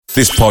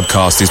This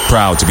podcast is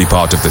proud to be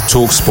part of the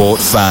TalkSport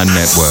Fan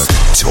Network.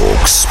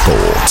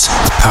 TalkSport.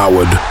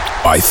 Powered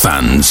by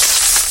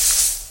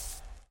fans.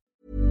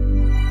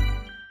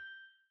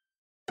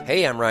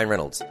 Hey, I'm Ryan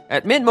Reynolds.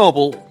 At Mint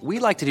Mobile, we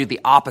like to do the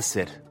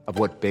opposite of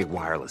what Big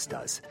Wireless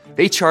does.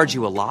 They charge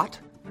you a lot,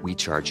 we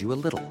charge you a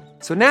little.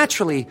 So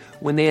naturally,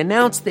 when they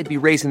announced they'd be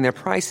raising their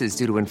prices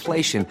due to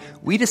inflation,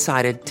 we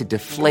decided to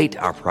deflate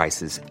our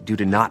prices due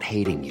to not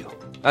hating you.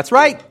 That's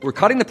right. We're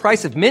cutting the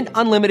price of Mint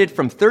Unlimited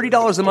from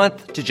 $30 a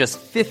month to just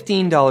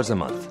 $15 a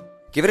month.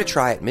 Give it a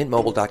try at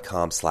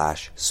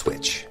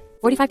mintmobile.com/switch.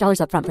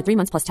 $45 up front for 3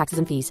 months plus taxes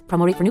and fees.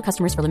 Promo rate for new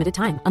customers for limited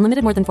time.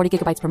 Unlimited more than 40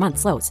 gigabytes per month.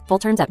 Slows full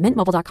terms at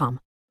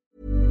mintmobile.com.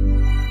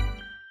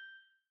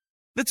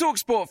 The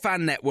TalkSport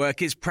Fan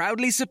Network is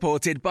proudly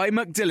supported by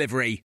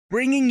McDelivery,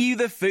 bringing you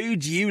the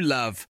food you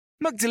love.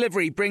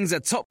 McDelivery brings a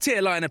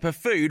top-tier lineup of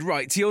food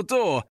right to your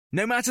door.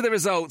 No matter the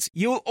result,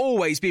 you'll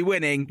always be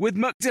winning with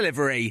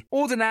McDelivery.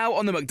 Order now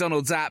on the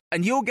McDonald's app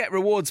and you'll get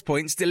rewards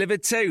points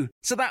delivered too.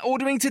 So that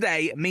ordering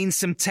today means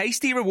some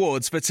tasty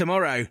rewards for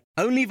tomorrow.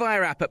 Only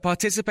via app at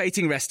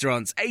participating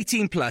restaurants.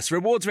 18 plus.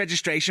 Rewards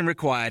registration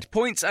required.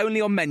 Points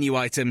only on menu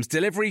items.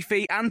 Delivery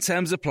fee and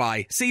terms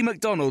apply. See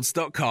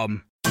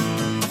mcdonalds.com.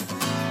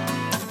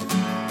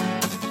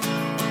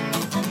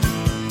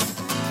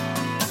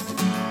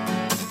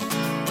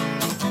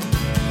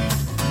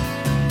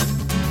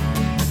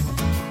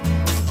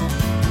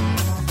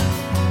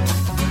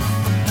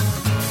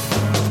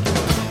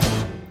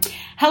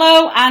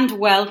 Hello and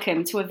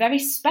welcome to a very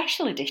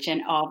special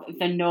edition of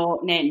the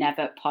No Nay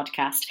Never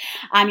podcast.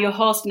 I'm your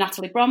host,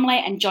 Natalie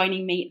Bromley, and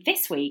joining me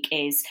this week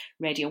is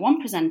Radio 1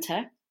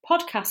 presenter,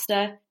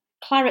 podcaster,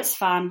 Clarets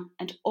fan,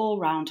 and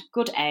all-round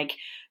good egg,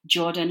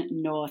 Jordan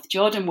North.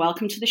 Jordan,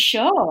 welcome to the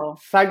show.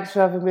 Thanks for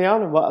having me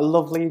on, and what a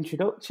lovely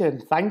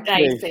introduction. Thank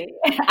you.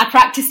 I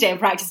practiced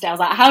it. I was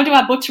like, how do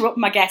I butter up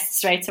my guests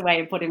straight away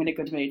and put him in a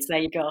good mood? So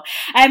there you go.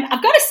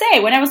 I've got to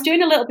say, when I was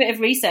doing a little bit of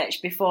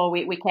research before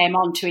we came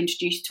on to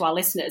introduce you to our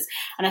listeners,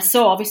 and I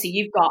saw, obviously,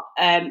 you've got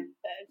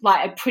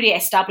like a pretty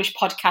established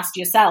podcast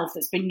yourself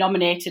that's been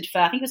nominated for,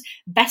 I think it was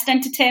Best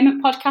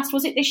Entertainment Podcast,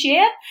 was it this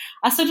year?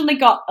 I suddenly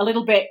got a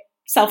little bit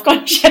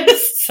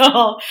self-conscious.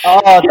 So,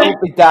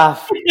 don't be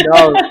daft.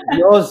 No,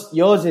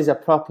 yours is a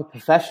proper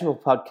professional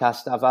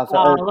podcast. I've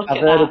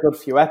heard a good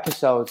few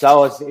episodes.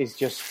 Ours is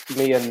just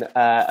me and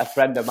a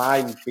friend of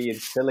mine being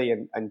silly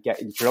and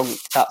getting drunk.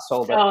 That's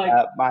all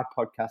that my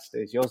podcast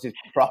is. Yours is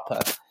proper.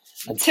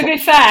 To be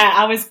fair,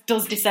 ours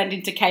does descend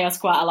into chaos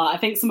quite a lot. I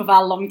think some of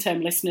our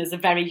long-term listeners are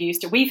very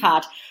used to. We've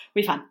had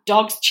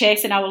dogs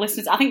chasing our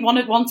listeners. I think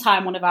one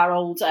time one of our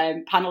old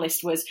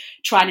panelists was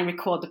trying to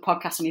record the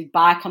podcast on his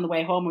bike on the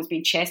way home and was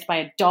being chased by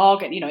a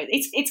dog, and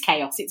it's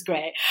chaos. It's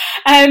great.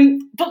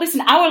 But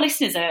listen, our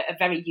listeners are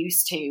very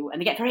used to, and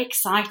they get very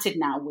excited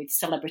now with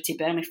celebrity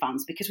Burnley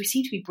fans because we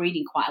seem to be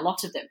breeding quite a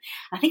lot of them.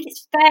 I think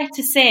it's fair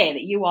to say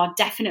that you are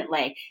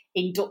definitely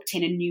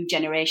inducting a new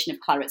generation of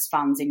Clarets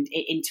fans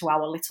into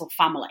our little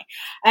family.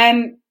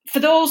 For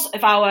those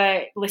of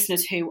our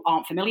listeners who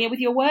aren't familiar with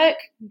your work,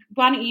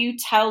 why don't you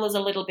tell us a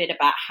little bit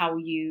about how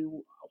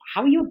you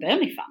a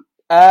Burnley fan?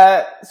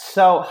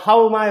 So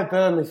how am I a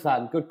Burnley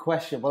fan? Good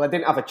question. Well, I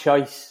didn't have a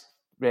choice,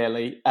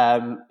 really.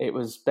 It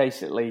was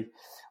basically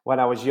when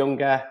I was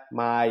younger,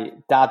 my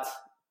dad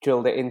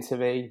drilled it into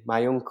me,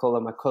 my uncle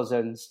and my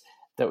cousins,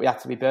 that we had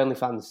to be Burnley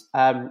fans.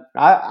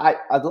 I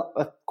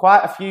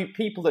quite a few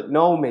people that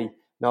know me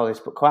know this,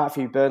 but quite a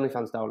few Burnley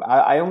fans don't.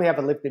 I only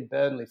ever lived in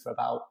Burnley for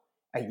about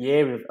a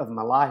year of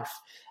my life.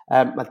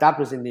 My dad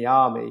was in the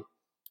army,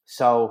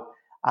 so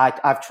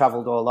I've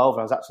travelled all over.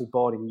 I was actually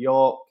born in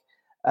York.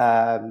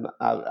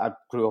 I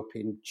grew up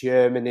in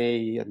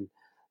Germany and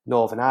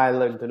Northern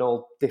Ireland and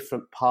all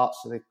different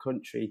parts of the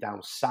country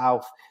down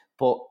south.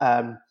 But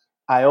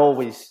I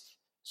always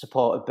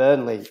supported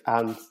Burnley,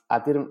 and I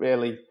didn't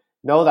really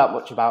know that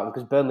much about them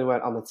because Burnley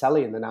weren't on the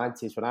telly in the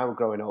 90s when I was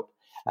growing up.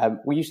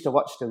 We used to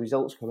watch the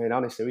results come in,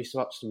 honestly. We used to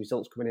watch the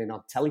results coming in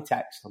on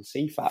teletext, on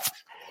CFAX.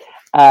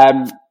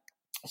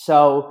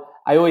 So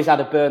I always had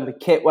a Burnley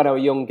kit when I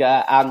was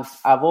younger, and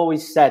I've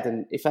always said,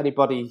 and if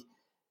anybody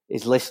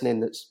is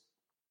listening that's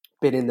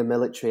been in the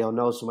military or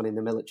knows someone in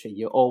the military,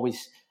 you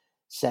always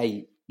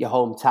say your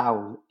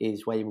hometown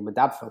is where your mum and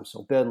dad from.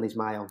 So Burnley's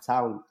my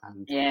hometown,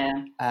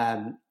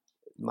 and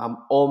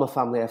all my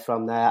family are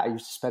from there. I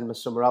used to spend my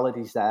summer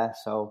holidays there.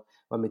 So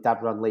when my dad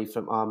ran leave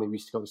from army, we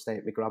used to go and stay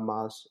at my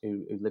grandma's,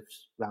 who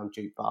lives around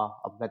Duke Bar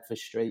on Bedford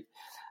Street.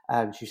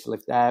 She used to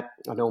live there.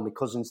 I know my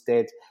cousins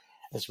did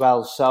as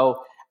well.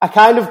 So I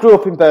kind of grew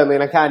up in Burnley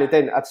and I kind of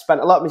didn't. I'd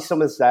spent a lot of my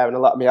summers there and a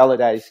lot of my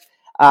holidays.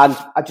 And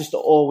I just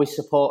always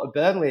supported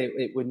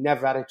Burnley. We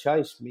never had a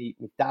choice. My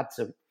dad's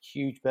a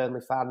huge Burnley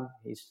fan.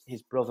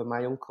 His brother,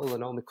 my uncle,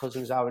 and all my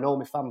cousins are, and all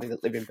my family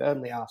that live in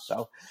Burnley are.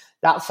 So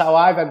that's how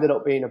I've ended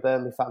up being a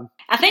Burnley fan.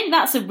 I think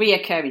that's a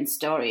reoccurring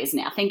story, isn't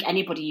it? I think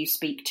anybody you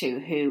speak to,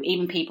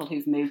 even people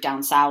who've moved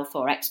down south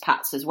or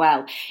expats as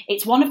well,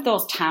 it's one of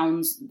those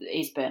towns,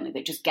 is Burnley,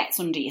 that just gets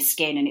under your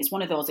skin, and it's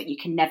one of those that you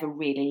can never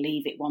really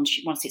leave it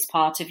once it's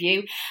part of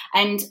you.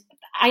 And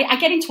I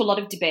get into a lot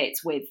of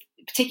debates with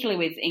particularly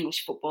with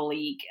English Football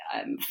League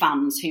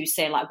fans who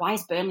say, like, why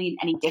is Burnley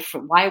any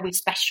different? Why are we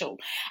special?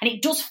 And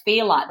it does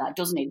feel like that,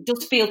 doesn't it? It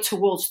does feel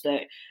to us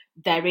that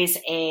there is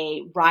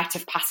a rite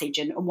of passage,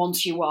 and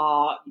once you've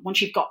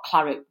got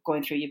claret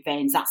going through your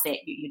veins, that's it.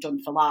 You're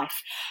done for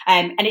life.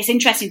 And it's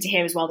interesting to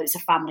hear as well that it's a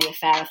family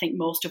affair. I think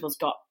most of us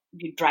got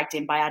dragged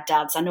in by our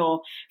dads. I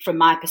know from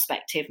my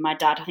perspective, my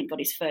dad, I think, got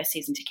his first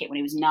season ticket when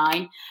he was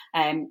 9.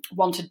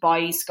 Wanted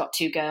boys, got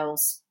 2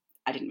 girls.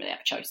 I didn't really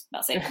have a choice.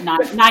 That's it.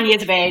 9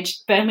 years of age,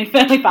 Burnley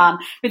fan,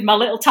 with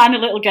my tiny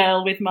little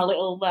girl with my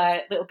little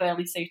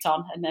Burnley suit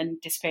on, and then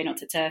disappearing up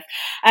to turf.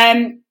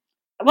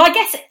 Well, I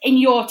guess in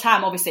your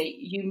time, obviously,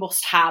 you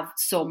must have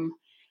some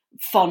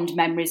fond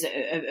memories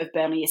of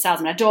Burnley yourselves.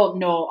 And I don't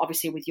know,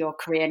 obviously, with your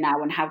career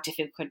now and how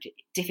difficult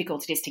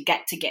it is to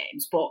get to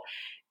games, but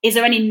is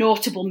there any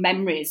notable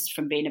memories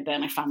from being a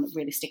Burnley fan that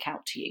really stick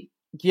out to you?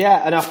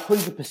 Yeah, and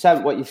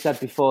 100% what you said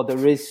before,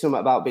 there is something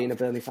about being a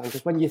Burnley fan,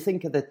 because when you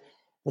think of the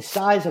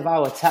size of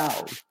our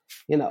town,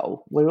 you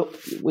know,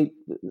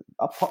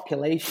 our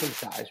population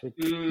size, we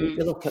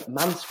look at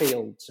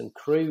Mansfields and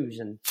Crews,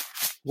 and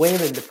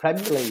we're in the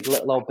Premier League,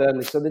 little old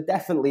Burnley. So there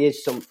definitely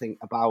is something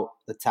about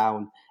the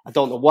town. I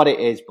don't know what it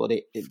is, but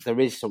there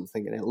is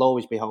something, and it'll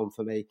always be home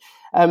for me.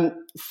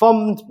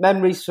 Fond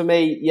memories for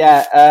me,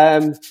 yeah.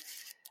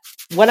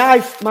 When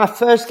my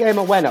first game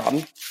I went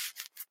on,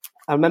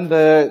 I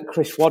remember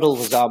Chris Waddle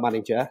was our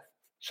manager.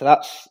 So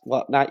that's,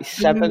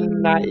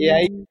 97,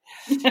 98?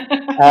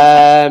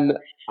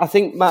 I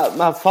think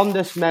my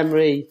fondest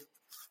memory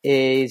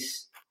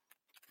is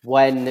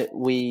when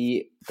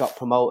we got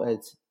promoted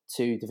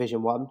to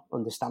Division 1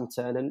 under Stan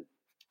Ternent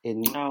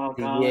in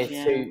year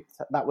 2.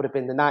 That would have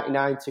been the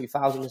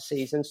 99-2000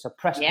 season. So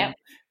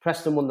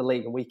Preston won the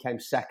league and we came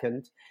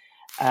second.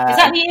 Is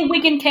that the year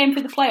Wigan came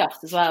through the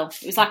playoffs as well?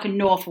 It was like a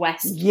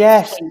northwest.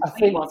 Yes, I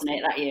think, wasn't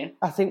it, that year?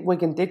 I think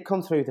Wigan did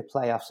come through the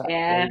playoffs.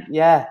 Actually.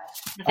 Yeah.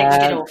 I think we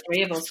did, all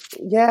 3 of us.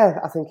 Yeah,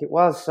 I think it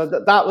was. So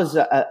that was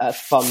a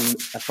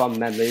fun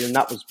memory, and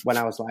that was when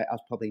I was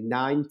probably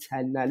 9,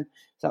 10 then.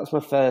 So that was my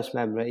first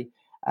memory.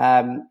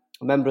 I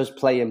remember us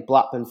playing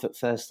Blackburn for the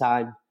first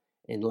time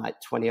in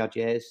 20 odd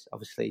years.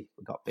 Obviously,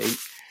 we got beat.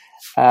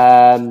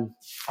 I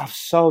have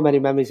so many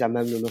memories. I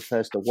remember my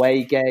first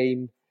away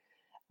game.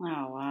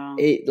 Oh, wow.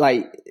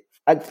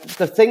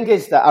 The thing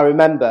is that I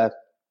remember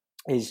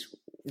is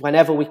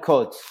whenever we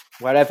could,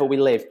 wherever we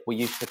lived, we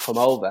used to come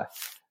over.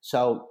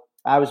 So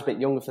I was a bit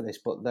younger for this,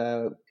 but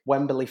the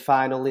Wembley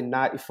final in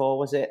 94,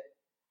 was it?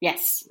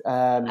 Yes.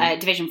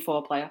 Division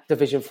 4 playoff.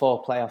 Division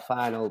 4 playoff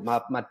final.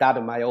 My dad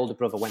and my older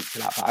brother went to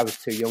that, but I was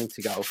too young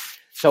to go.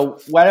 So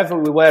wherever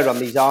we were on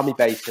these army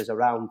bases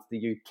around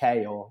the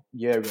UK or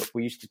Europe,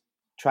 we used to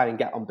try and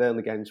get on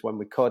Burnley games when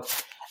we could.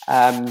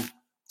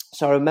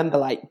 So I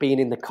remember being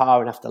in the car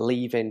and after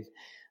leaving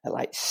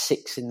at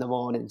 6 in the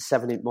morning,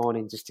 7 in the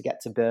morning, just to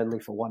get to Burnley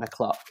for 1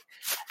 o'clock.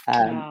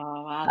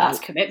 Wow, that's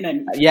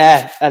commitment.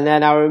 Yeah, and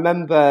then I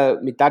remember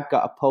my dad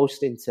got a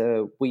post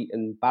into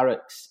Wheaton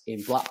Barracks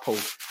in Blackpool,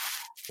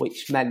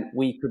 which meant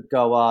we could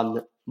go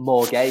on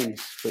more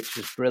games, which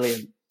was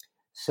brilliant.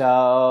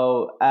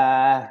 So,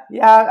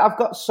 I've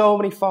got so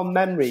many fond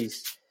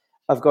memories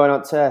of going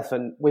on turf,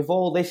 and with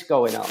all this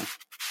going on,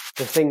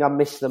 the thing I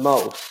miss the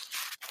most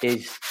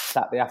is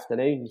Saturday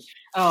afternoons.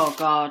 Oh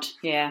God,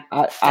 yeah,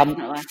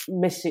 definitely. I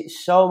miss it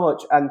so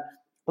much. And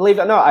believe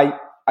it or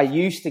not, I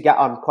used to get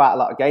on quite a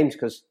lot of games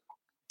because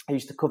I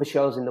used to cover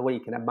shows in the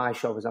week, and then my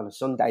show was on a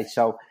Sunday.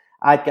 So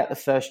I'd get the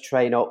first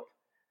train up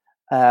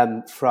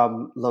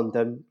from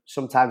London.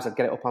 Sometimes I'd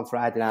get it up on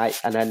Friday night,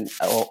 and then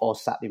or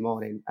Saturday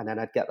morning, and then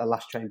I'd get the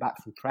last train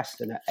back from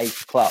Preston at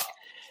 8 o'clock.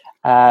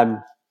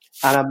 And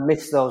I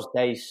miss those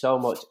days so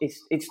much.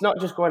 It's not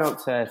just going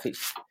on turf.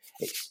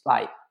 It's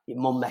like your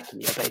mum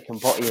making you a bacon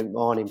butty in the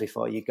morning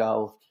before you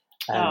go.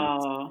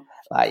 The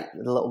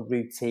little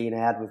routine I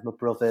had with my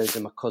brothers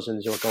and my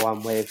cousins who I go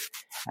on with.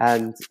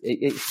 And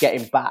it's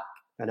getting back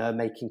and her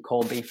making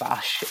corned beef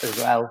ash as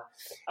well.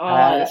 Oh,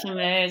 that's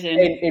amazing.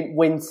 In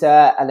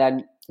winter, and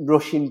then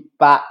rushing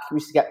back. We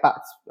used to get back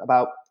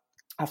about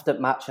after the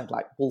match. I'd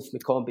wolf my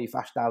corned beef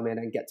ash down me and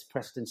then get to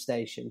Preston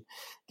Station,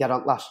 get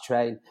on last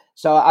train.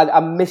 So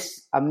I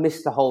miss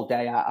the whole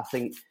day. I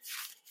think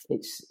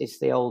it's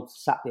the old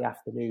Saturday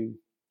afternoon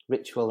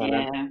ritual.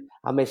 Yeah.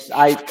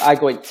 I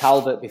go in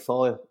Talbot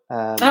before.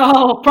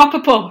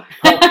 Proper pub.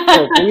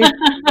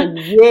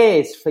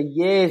 For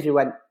years we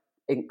went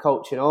in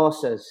Coach and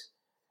Horses.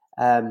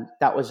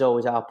 That was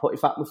always our put. In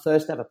fact, my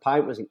first ever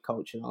pint was in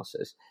Coach and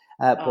Horses.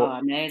 But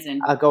amazing.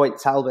 I go in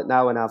Talbot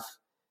now and have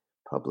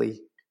probably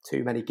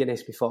too many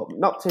Guinness before.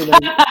 Not too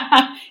many.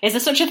 Is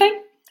there such a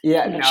thing?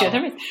 Yeah, I'm not sure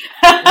there is.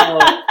 No,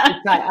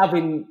 it's like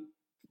having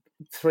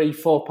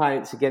 3-4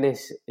 pints of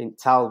Guinness in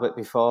Talbot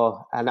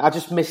before, and I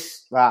just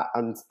miss that,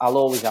 and I'll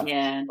always have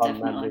fun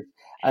memories.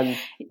 And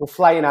we're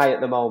flying high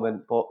at the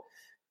moment, but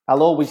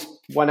I'll always,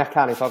 when I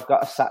can, if I've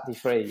got a Saturday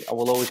free, I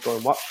will always go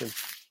and watch them.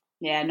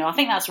 Yeah, no, I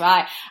think that's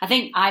right. I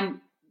think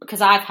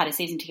because I've had a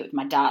season ticket with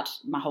my dad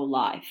my whole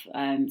life,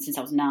 since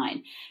I was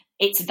 9.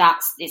 it's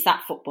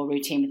that football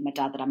routine with my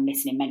dad that I'm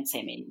missing immensely.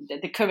 I mean,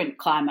 the current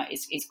climate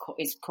is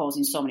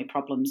causing so many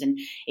problems, and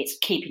it's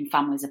keeping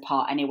families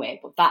apart anyway.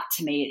 But that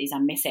to me is I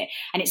miss it.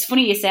 And it's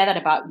funny you say that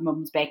about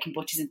mum's bacon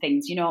butties and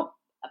things. You know,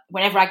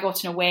 whenever I go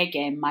to an away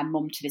game, my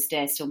mum to this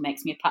day still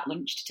makes me a packed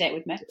lunch to take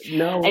with me.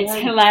 No way. It's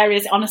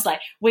hilarious, honestly.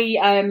 We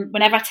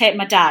whenever I take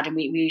my dad, and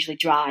we usually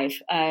drive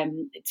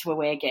to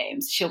away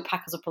games, she'll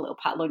pack us up a little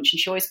packed lunch, and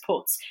she always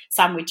puts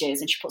sandwiches,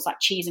 and she puts like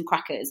cheese and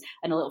crackers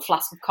and a little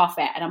flask of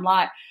coffee. And I'm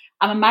like,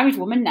 I'm a married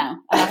woman now,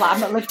 and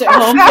I've not lived at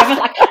home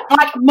forever. I'm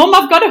like, Mum,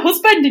 I've got a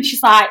husband, and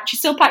she's like, she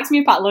still packs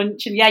me up at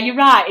lunch. And yeah, you're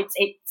right.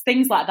 It's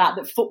things like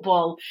that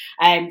football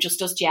just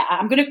does. Yeah,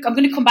 I'm gonna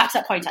come back to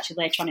that point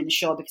actually later on in the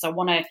show, because I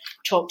want to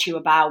talk to you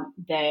about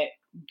the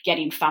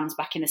getting fans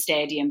back in the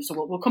stadium. So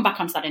we'll come back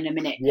onto that in a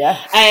minute.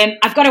 Yeah.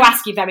 I've got to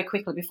ask you very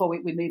quickly before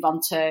we move on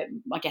to,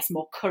 I guess,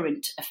 more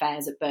current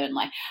affairs at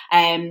Burnley.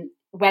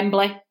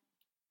 Wembley.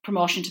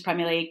 Promotion to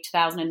Premier League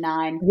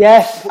 2009.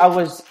 Yes, I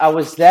was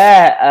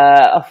there.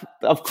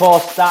 Of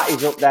course, that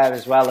is up there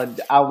as well.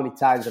 And how many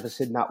times have I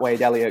seen that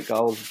Wade Elliott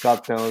goal?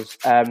 God knows.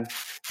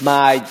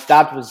 My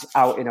dad was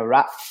out in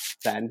Iraq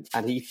then,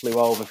 and he flew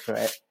over for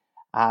it.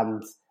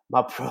 And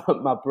my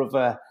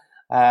brother,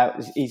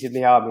 he's in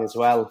the army as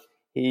well.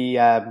 He,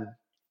 I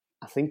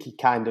think he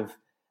kind of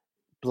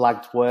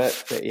blagged work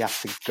that he had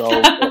to go.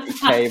 But he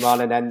came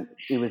on, and then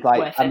he was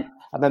like,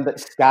 I remember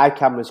Sky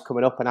cameras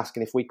coming up and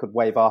asking if we could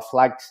wave our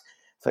flags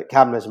for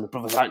cameras, and my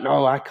brother's like,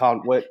 no, I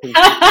can't work.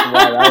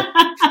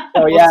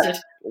 So yeah,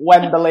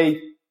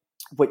 Wembley,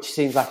 which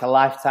seems like a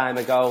lifetime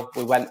ago,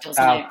 we went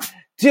down.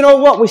 Do you know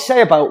what we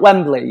say about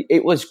Wembley?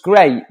 It was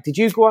great. Did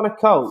you go on a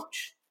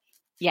coach?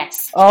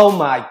 Yes. Oh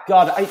my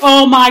God.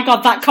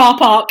 That car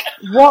park.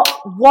 What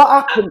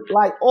happened?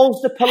 Like,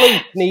 all the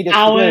police needed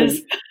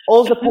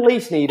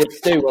to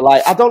do were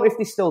like, I don't know if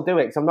they still do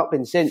it because I've not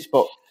been since,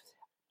 but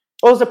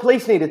all the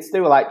police needed to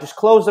do were like, just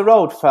close the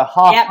road for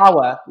half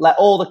hour, let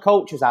all the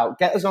coaches out,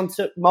 get us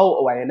onto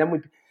motorway, and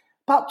then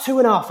about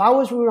 2.5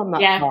 hours we were on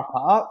that car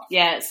park.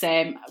 Yeah,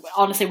 same.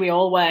 Honestly, we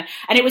all were.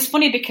 And it was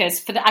funny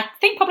because I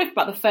think probably for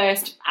about the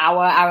first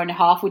hour and a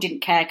half, we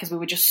didn't care because we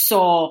were just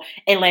so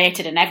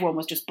elated and everyone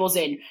was just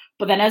buzzing.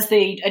 But then as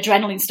the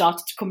adrenaline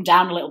started to come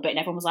down a little bit and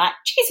everyone was like,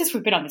 Jesus,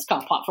 we've been on this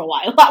car park for a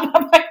while.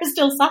 We're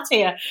still sat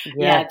here.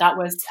 Yeah, that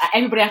was,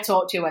 everybody I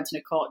talked to who went in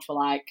a coach were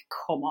like,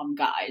 come on,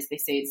 guys,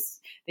 this is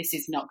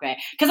not great.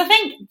 Because I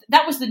think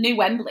that was the new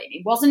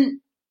Wembley.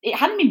 It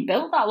hadn't been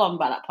built that long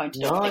by that point,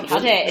 I don't think,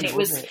 had it? And it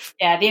was,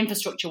 the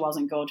infrastructure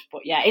wasn't good.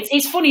 But yeah,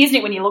 it's funny, isn't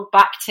it, when you look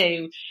back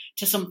to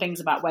some things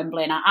about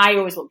Wembley. And I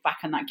always look back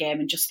on that game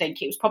and just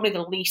think it was probably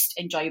the least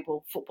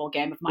enjoyable football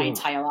game of my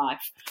entire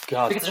life.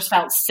 God. Because I just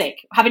felt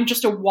sick. Having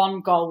just a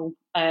 1-goal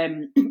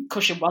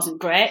cushion wasn't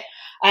great.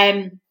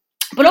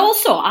 But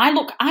also, I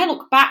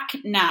look back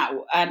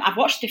now, I've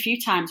watched it a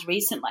few times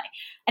recently,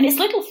 and it's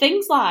little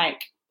things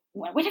like,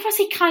 whenever I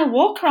see Kyle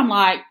Walker, I'm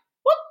like,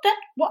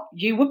 what,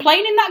 you were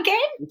playing in that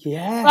game?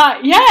 Yeah.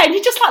 And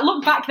you just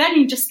look back then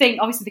and you just think,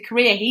 obviously, the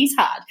career he's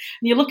had.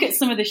 And you look at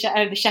some of the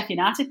Sheffield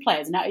United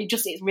players, and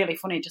it's really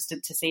funny just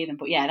to see them.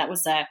 But yeah, that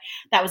was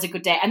a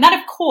good day. And that,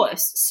 of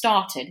course,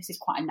 started, this is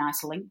quite a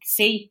nice link,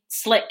 see,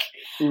 slick.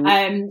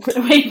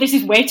 This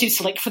is way too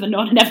slick for the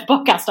No Nay Never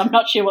podcast. I'm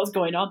not sure what's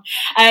going on.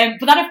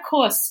 But that, of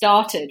course,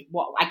 started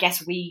what I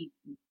guess we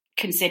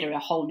consider a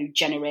whole new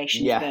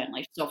generation of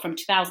Burnley. So from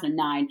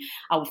 2009,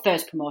 our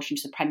first promotion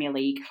to the Premier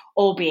League,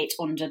 albeit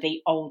under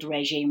the old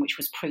regime, which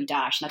was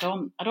pre-Dyche. And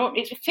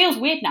it feels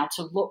weird now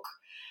to look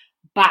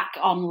back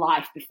on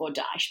life before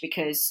Dyche,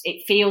 because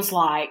it feels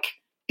like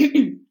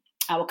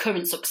our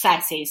current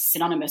success is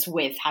synonymous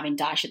with having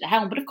Dyche at the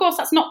helm. But of course,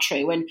 that's not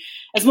true. And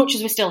as much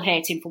as we still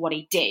hate him for what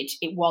he did,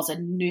 it was a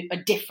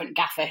different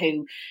gaffer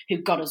who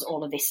got us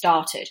all of this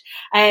started.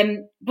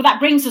 But that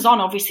brings us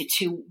on, obviously,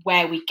 to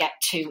where we get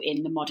to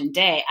in the modern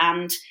day.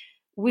 And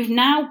we've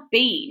now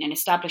been an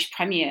established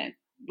Premier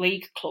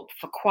League club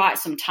for quite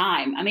some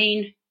time. I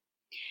mean,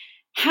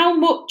 how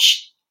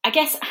much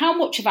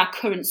of our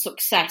current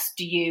success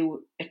do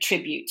you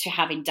attribute to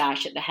having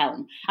Dyche at the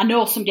helm? I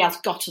know somebody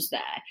else got us there,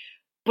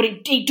 but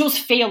it does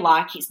feel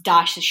like it's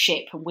Dyche's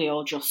ship and we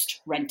all just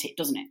rent it,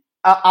 doesn't it?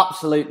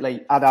 Absolutely.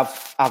 And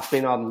I've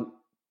been on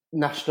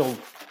national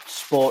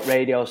sport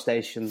radio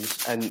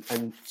stations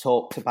and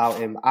talked about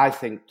him. I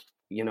think,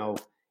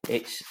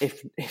 it's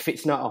if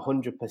it's not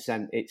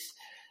 100%,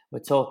 we're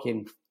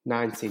talking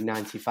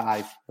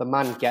 1995. The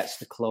man gets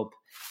the club.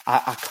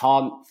 I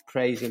can't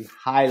praise him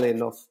highly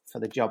enough for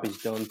the job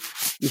he's done.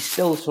 You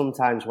still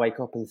sometimes wake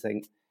up and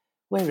think,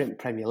 we're in the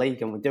Premier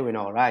League and we're doing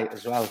all right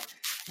as well.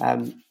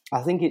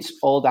 I think it's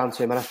all down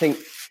to him, and I think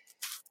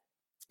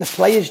the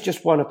players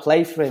just want to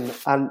play for him.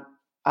 And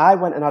I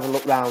went and had a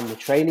look round the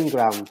training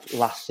ground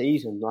last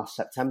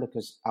September,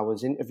 because I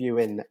was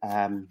interviewing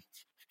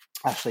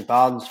Ashley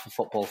Barnes for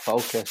Football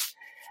Focus.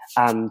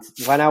 And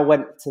when I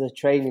went to the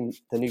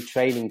new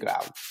training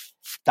ground,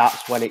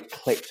 that's when it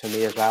clicked for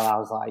me as well. I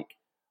was like,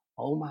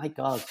 oh my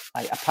God.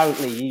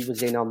 Apparently he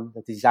was in on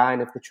the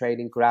design of the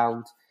training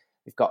ground.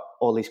 They've got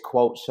all these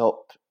quotes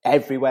up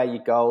everywhere you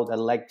go, their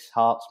legs,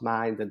 hearts,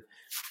 mind. And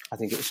I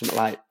think it was something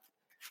like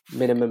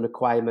minimum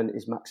requirement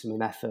is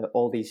maximum effort,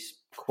 all these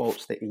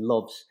quotes that he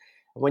loves.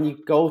 And when you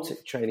go to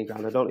the training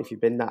ground, I don't know if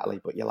you've been,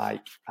 Natalie, but you're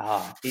like,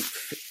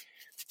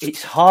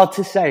 it's hard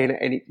to say,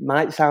 and it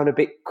might sound a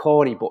bit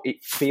corny, but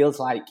it feels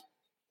like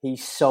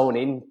he's sewn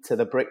into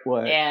the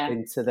brickwork,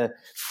 into the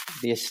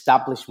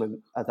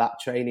establishment of that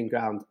training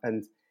ground.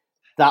 And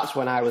that's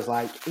when I was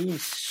like,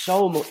 he's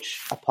so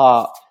much a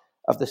part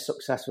of the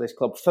success of this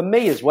club. For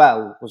me as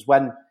well, was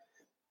when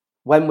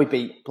we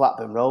beat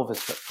Blackburn Rovers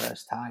for the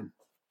first time.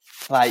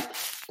 Like,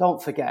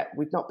 don't forget,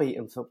 we've not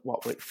beaten for,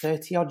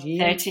 30-odd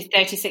years?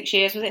 36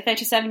 years, was it?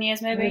 37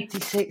 years, maybe?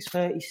 36,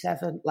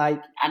 37.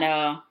 Like, I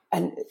know.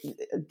 And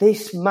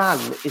this man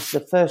is the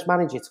first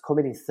manager to come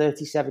in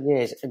 37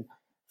 years. And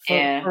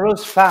for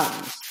us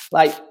fans,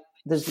 like,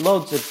 there's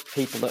loads of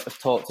people that have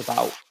talked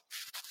about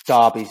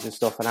derbies and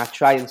stuff, and I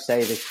try and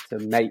say this to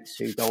mates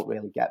who don't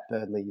really get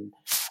Burnley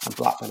and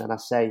Blackburn, and I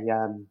say,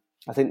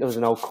 I think there was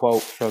an old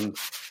quote from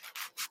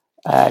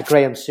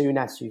Graham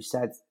Souness who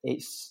said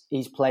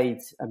he's played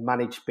and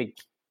managed big,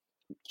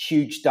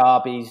 huge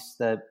derbies,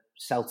 the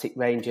Celtic,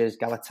 Rangers,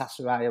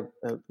 Galatasaray,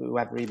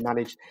 whoever he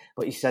managed,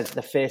 but he says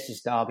the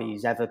fiercest derby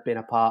he's ever been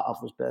a part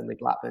of was Burnley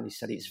Blackburn. He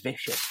said it's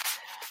vicious,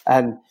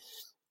 and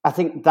I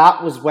think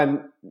that was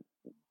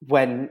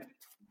when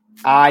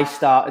I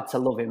started to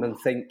love him and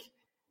think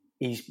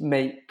he's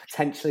made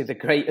potentially the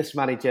greatest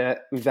manager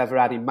we've ever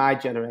had in my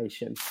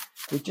generation.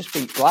 We've just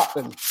beat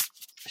Blackburn.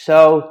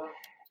 So,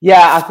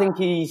 yeah, I think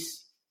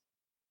he's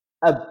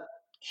a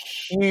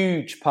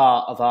huge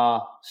part of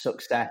our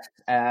success,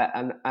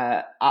 an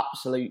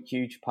absolute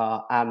huge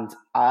part. And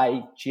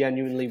I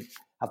genuinely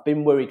have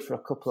been worried for a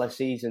couple of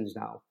seasons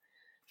now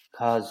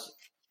because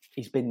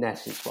he's been there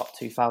since,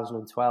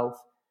 2012?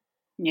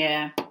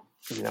 Yeah.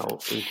 You know,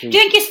 do you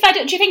think he's fed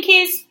up? Do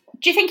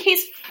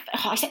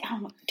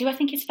I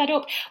think he's fed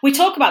up? We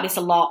talk about this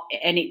a lot,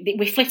 and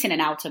we flit in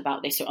and out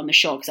about this on the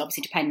show because it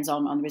obviously depends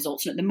on the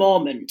results. And at the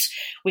moment,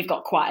 we've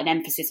got quite an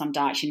emphasis on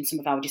Dyche in some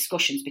of our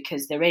discussions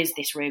because there is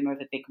this rumour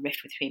of a big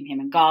rift between him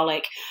and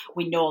Garlick.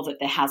 We know that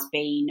there has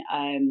been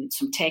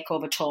some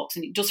takeover talks,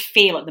 and it does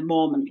feel at the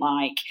moment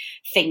like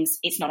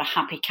it's not a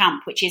happy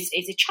camp, which is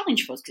a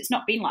challenge for us because it's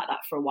not been like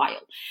that for a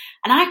while.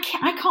 And I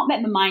can't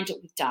make my mind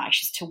up with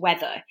Dyche as to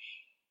whether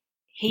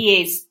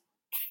he is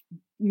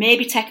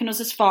maybe taken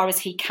us as far as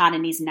he can,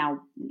 and he's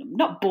now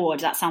not bored.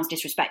 That sounds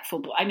disrespectful,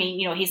 but I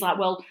mean, he's like,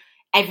 well,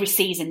 every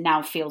season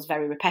now feels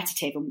very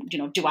repetitive, and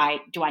do I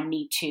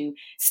need to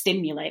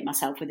stimulate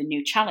myself with a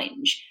new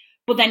challenge?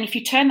 But then, if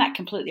you turn that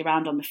completely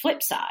around on the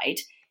flip side,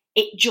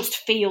 it just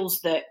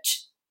feels that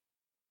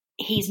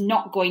he's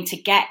not going to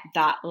get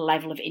that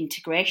level of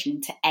integration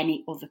into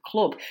any other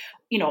club.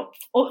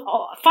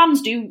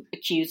 Fans do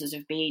accuse us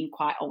of being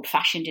quite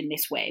old-fashioned in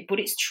this way, but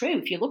it's true.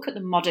 If you look at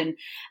the modern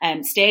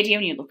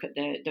stadium, you look at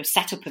the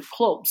setup of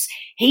clubs,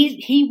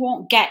 he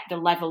won't get the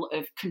level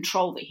of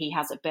control that he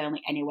has at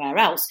Burnley anywhere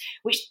else,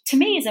 which to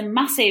me is a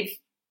massive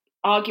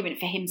argument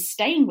for him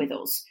staying with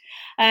us.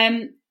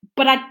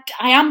 But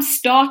I am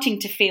starting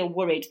to feel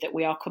worried that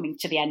we are coming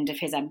to the end of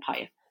his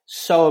empire.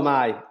 So am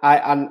I.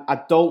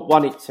 I don't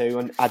want it to,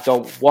 and I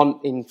don't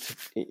want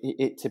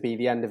it to be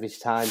the end of his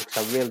time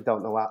because I really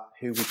don't know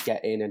who would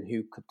get in and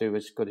who could do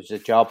as good as a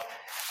job.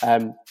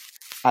 And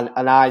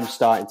I'm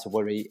starting to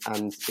worry,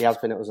 and he has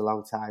been at us a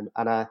long time.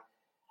 And I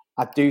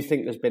do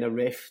think there's been a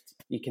rift.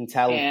 You can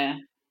tell. Yeah.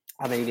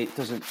 I mean,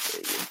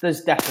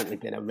 there's definitely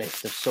been a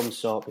rift of some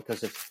sort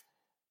because of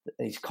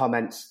his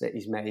comments that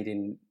he's made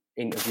in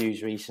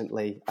interviews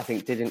recently. I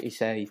think, didn't he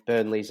say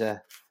Burnley's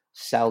a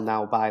sell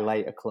now, buy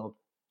later club?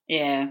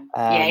 Yeah,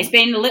 it's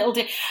been a little.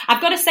 I've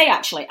got to say,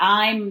 actually,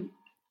 I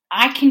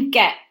can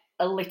get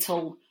a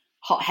little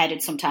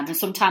hot-headed sometimes, and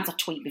sometimes I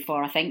tweet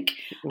before I think,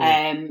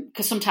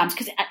 because I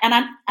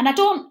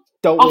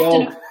don't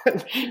often.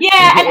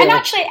 And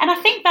actually, and I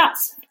think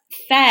that's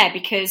fair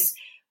because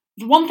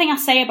the one thing I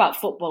say about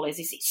football is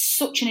it's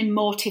such an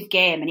emotive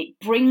game, and it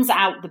brings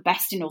out the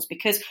best in us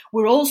because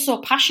we're all so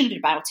passionate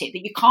about it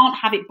that you can't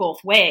have it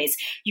both ways.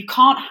 You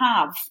can't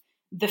have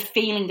the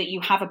feeling that you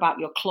have about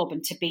your club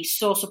and to be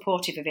so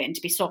supportive of it and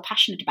to be so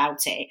passionate about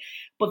it,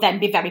 but then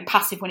be very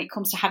passive when it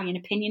comes to having an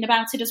opinion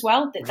about it as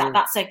well.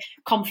 That's a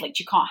conflict.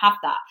 You can't have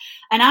that.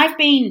 And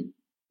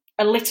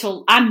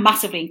I'm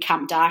massively in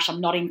Camp Dyche.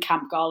 I'm not in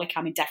Camp Garlick.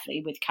 I'm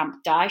definitely with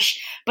Camp Dyche.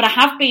 But I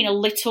have been a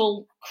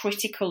little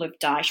critical of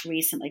Dyche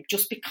recently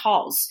just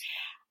because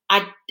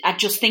I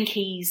just think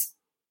he's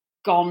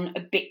gone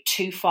a bit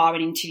too far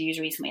in interviews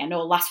recently. I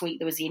know last week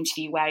there was the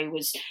interview where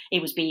he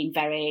was being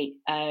very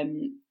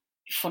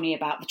funny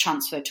about the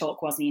transfer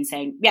talk, wasn't he, and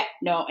saying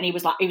and he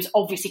was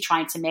obviously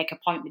trying to make a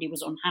point that he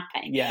was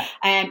unhappy.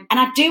 And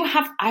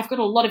I've got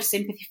a lot of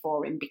sympathy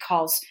for him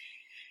because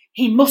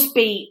he must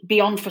be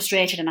beyond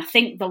frustrated, and I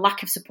think the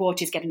lack of support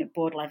he's getting at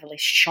board level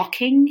is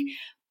shocking.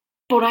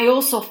 But I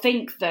also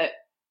think that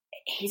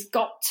he's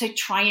got to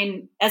try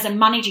and, as a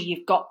manager,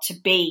 you've got to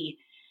be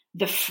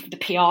the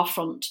PR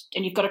front,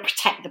 and you've got to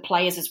protect the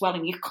players as well,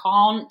 and you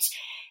can't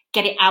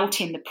get it out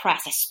in the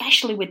press,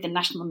 especially with the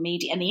national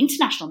media and the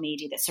international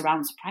media that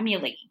surrounds the Premier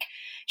League.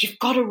 You've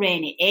got to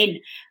rein it in.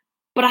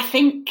 But I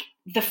think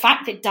the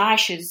fact that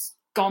Dyche has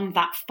gone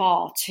that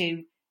far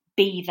to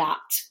be that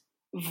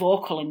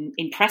vocal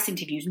in press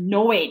interviews,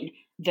 knowing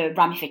the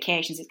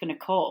ramifications it's going to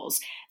cause,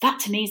 that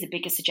to me is the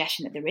biggest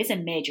suggestion that there is a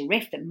major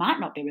rift that might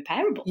not be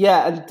repairable.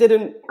 Yeah,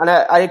 and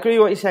I agree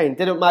with what you're saying.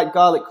 Didn't Mike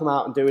Garlick come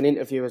out and do an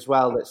interview as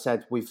well that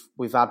said we've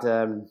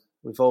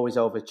always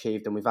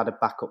overachieved and we've had a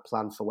backup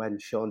plan for when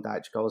Sean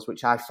Dyche goes,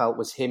 which I felt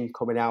was him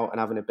coming out and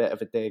having a bit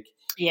of a dig.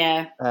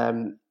 Yeah.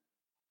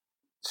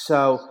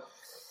 So,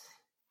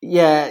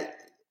 yeah,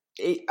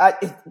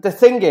 the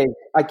thing is,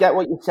 I get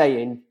what you're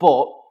saying,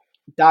 but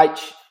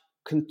Dyche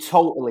can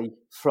totally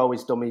throw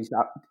his toys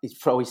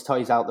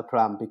out the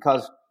pram,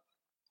 because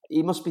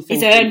he must be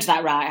thinking... He's earned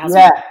that right, hasn't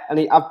he? Yeah,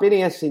 and I've been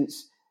here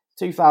since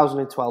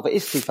 2012. It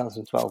is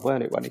 2012,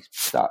 weren't it, when he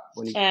started?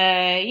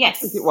 Yes. I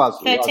think it was.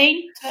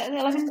 13,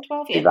 11,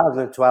 12, yeah.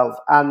 2012.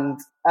 And,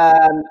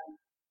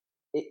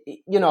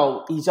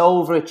 he's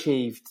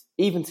overachieved,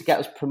 even to get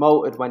us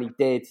promoted when he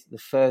did the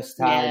first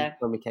time,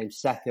 when we came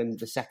second,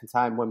 the second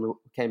time when we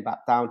came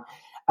back down.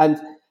 And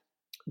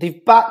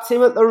they've backed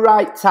him at the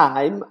right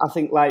time. I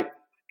think, like,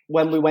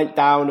 when we went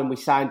down and we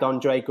signed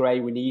Andre Gray,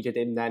 we needed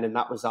him then, and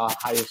that was our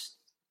highest,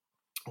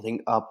 I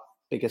think, our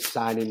biggest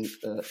signing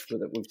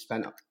that we've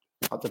spent,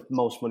 the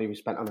most money we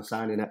spent on a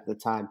signing at the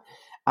time.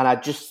 And I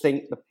just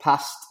think the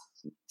past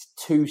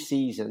 2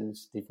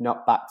 seasons, they've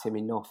not backed him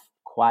enough.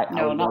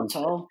 No, not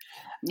at all.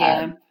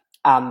 Yeah.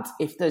 And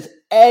if there's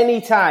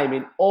any time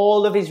in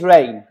all of his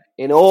reign,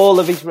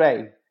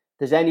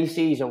 there's any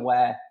season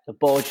where the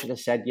board should have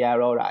said, yeah,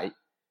 all right,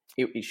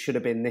 it should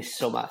have been this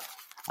summer.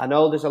 I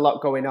know there's a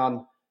lot going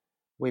on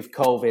with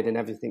COVID and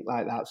everything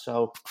like that,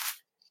 so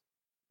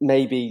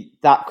maybe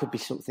that could be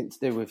something to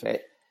do with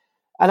it.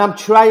 And I'm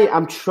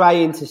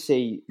trying to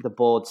see the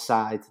board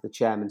side, the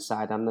chairman's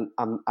side, and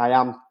I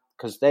am,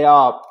 because they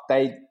are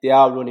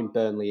running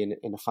Burnley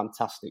in a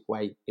fantastic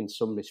way in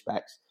some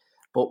respects,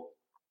 but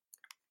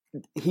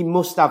he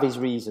must have his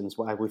reasons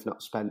why we've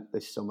not spent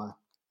this summer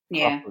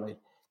properly.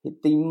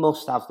 They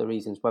must have the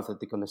reasons, whether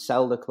they're going to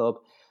sell the club,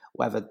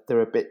 whether they're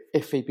a bit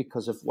iffy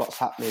because of what's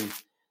happening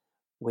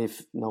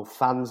with no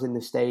fans in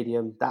the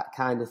stadium, that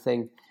kind of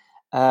thing.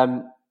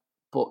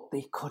 But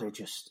they could have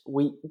just...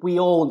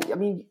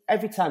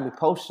 every time we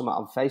post something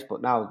on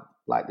Facebook now,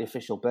 like the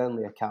official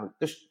Burnley account,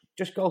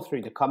 just go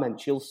through the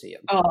comments, you'll see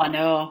them. Oh, I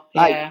know.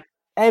 Like,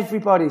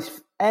 everybody's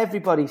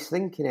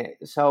thinking it.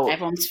 So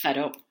everyone's fed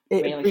up.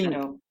 Really fed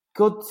up.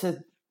 Good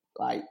to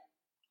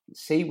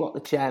see what the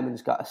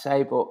chairman's got to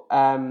say, but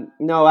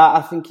no,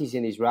 I think he's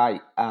in his right,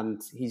 and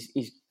he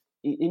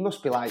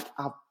must be like,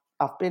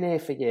 I've been here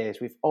for years.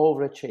 We've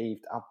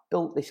overachieved. I've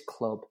built this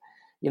club.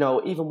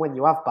 Even when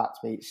you have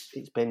backed me,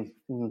 it's been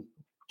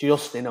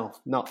just enough,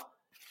 not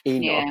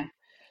enough. Yeah.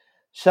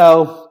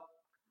 So,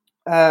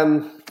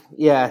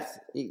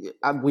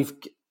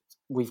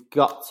 we've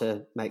got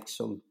to make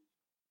some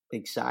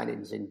big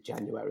signings in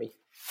January.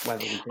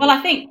 Well,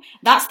 I think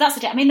that's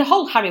it. I mean, the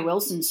whole Harry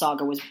Wilson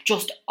saga was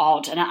just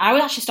odd, and I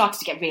actually started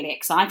to get really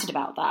excited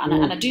about that.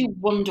 And I do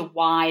wonder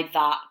why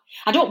that.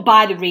 I don't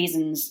buy the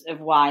reasons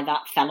of why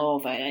that fell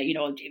over.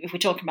 If we're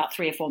talking about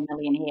 3 or 4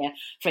 million here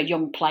for a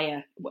young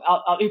player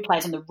who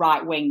plays on the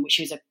right wing, which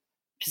is a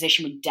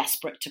position we're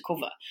desperate to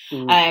cover.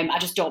 I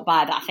just don't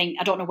buy that.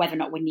 I don't know whether or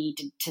not we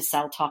needed to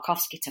sell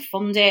Tarkowski to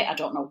fund it. I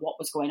don't know what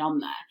was going on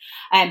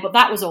there, but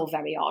that was all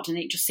very odd, and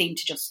it just seemed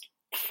to just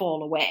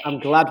fall away. I'm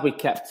glad we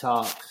kept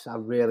talks. I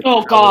really.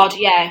 Oh God,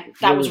 yeah,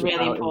 that was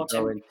really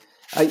important.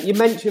 You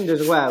mentioned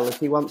as well if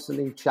he wants a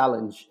new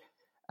challenge.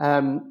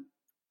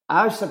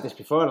 I've said this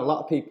before, and a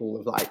lot of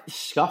people have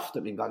scoffed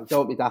at me, going,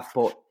 "Don't be daft."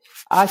 But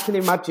I can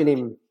imagine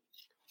him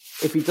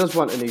if he does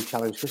want a new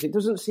challenge, because it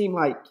doesn't seem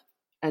like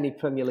any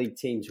Premier League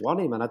teams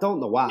want him, and I don't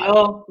know why.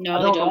 No,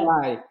 I don't know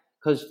why.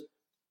 Because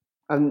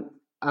and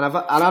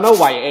I know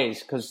why it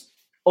is, because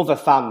other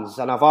fans,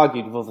 and I've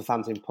argued with other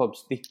fans in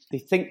pubs, they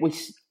think we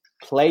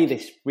play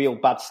this real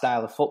bad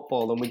style of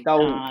football, and we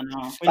don't.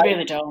 No, we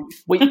really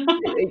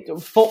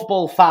don't.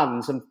 Football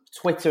fans, and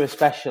Twitter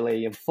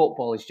especially, and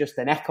football is just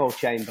an echo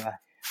chamber.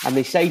 And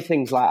they say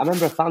things like, I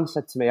remember a fan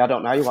said to me, I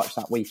don't know, you watch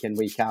that week in,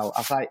 week out. I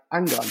was like,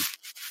 hang on,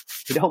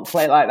 we don't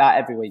play like that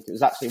every week. It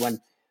was actually when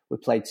we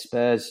played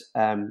Spurs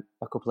a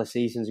couple of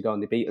seasons ago,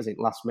 and they beat us in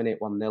last minute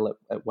 1-0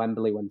 at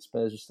Wembley when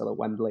Spurs were still at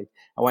Wembley.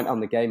 I went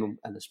on the game,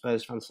 and the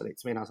Spurs fan said it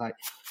to me, and I was like,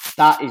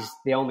 that is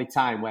the only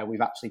time where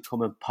we've actually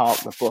come and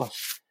parked the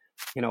bus.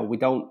 We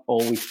don't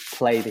always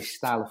play this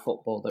style of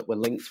football that we're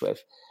linked with.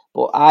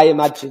 But I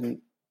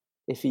imagine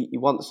if he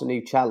wants a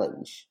new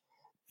challenge,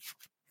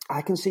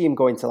 I can see him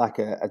going to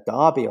a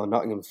Derby or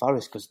Nottingham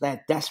Forest, because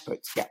they're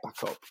desperate to get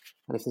back up.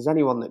 And if there's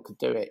anyone that could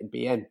do it, it'd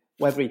be him.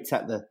 Whether he'd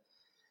take the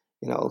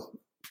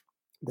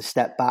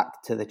step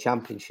back to the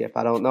Championship,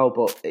 I don't know.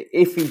 But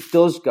if he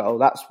does go,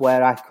 that's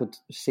where I could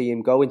see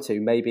him going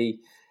to. Maybe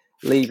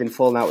leaving,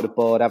 falling out with the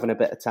board, having a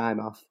bit of time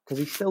off, because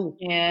he still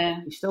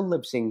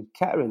lives in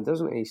Kettering,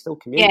 doesn't he? He still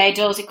commutes. Yeah, he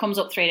does. He comes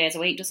up 3 days a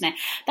week, doesn't he?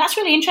 That's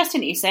really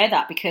interesting that you say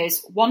that,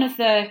 because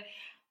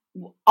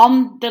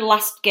on the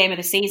last game of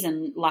the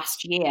season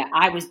last year,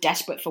 I was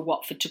desperate for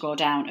Watford to go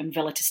down and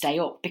Villa to stay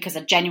up, because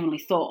I genuinely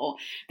thought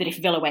that if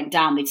Villa went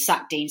down, they'd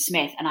sack Dean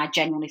Smith, and I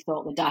genuinely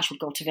thought that Dyche would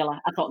go to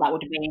Villa. I thought that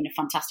would have been a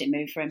fantastic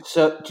move for him.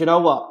 So, do you know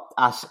what?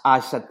 I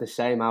said the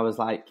same. I was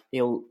like,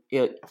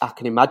 I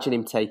can imagine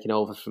him taking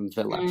over from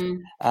Villa.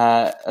 And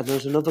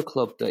there's another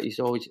club that he's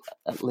always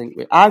linked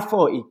with. I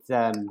thought he'd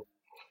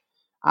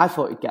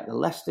get the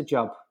Leicester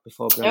job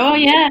before. Oh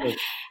yeah,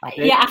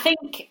 I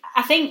think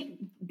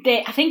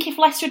if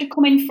Leicester had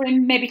come in for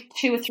him maybe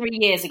 2 or 3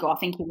 years ago, I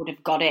think he would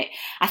have got it.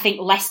 I think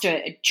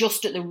Leicester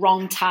just at the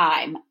wrong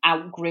time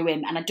outgrew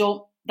him, and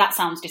that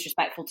sounds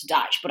disrespectful to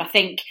Dyche, but I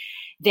think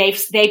they've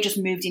just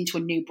moved into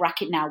a new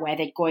bracket now where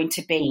they're going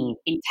to be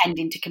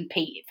intending to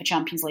compete for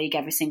Champions League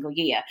every single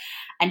year,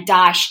 and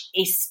Dyche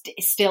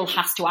still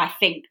has to, I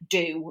think,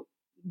 do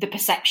the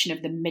perception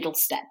of the middle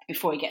step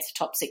before he gets a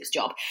top 6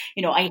 job.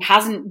 He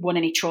hasn't won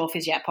any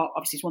trophies yet.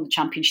 Obviously, he's won the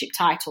championship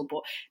title,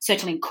 but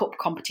certainly in cup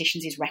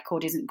competitions, his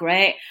record isn't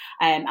great.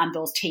 And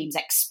those teams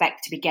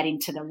expect to be getting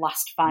to the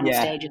last final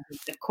stages of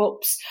the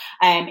cups.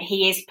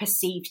 He is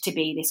perceived to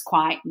be this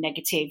quite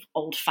negative,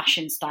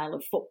 old-fashioned style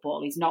of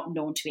football. He's not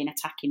known to be an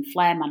attacking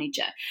flair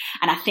manager.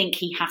 And I think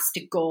he has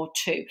to go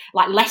to,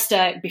 like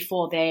Leicester,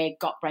 before they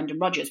got Brendan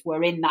Rodgers,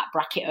 were in that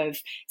bracket of,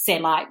 say,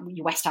 like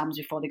West Ham's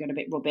before they got a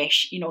bit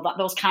rubbish.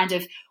 Those kind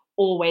of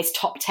always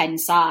top 10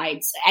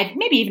 sides,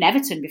 maybe even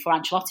Everton before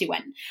Ancelotti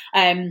went.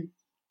 And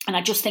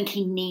I just think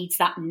he needs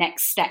that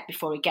next step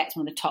before he gets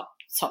one of the top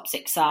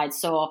 6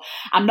 sides. So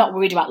I'm not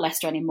worried about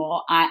Leicester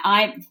anymore.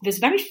 There's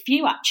very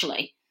few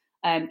actually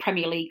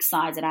Premier League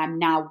sides that I'm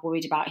now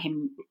worried about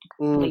him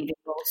leaving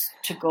those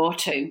to go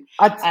to.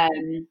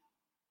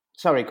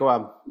 Sorry, go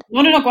on.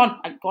 No, go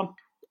on.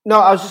 No,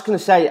 I was just going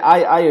to say,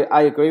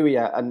 I agree with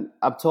you, and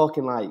I'm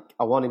talking like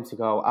I want him to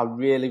go. I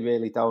really,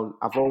 really don't.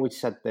 I've always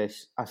said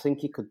this. I think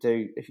he could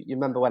do, if you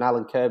remember when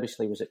Alan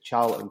Kirbishley was at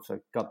Charlton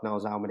for God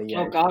knows how many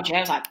years. Oh, God, yeah,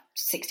 it was like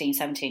 16,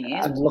 17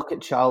 years. And look at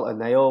Charlton,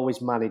 they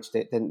always managed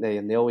it, didn't they?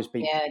 And they always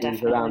beat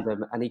teams around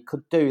them. And he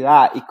could do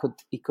that. He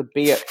could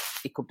be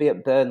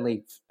at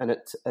Burnley and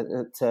at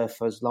Turf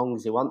for as long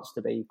as he wants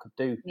to be. He could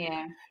do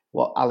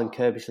what Alan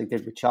Kirbishley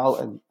did with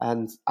Charlton.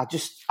 And I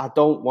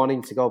don't want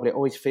him to go, but it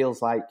always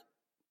feels like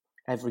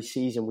every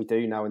season we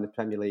do now in the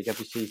Premier League,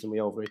 every season we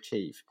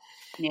overachieve.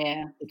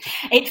 Yeah.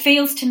 It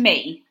feels to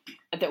me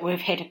that we've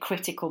hit a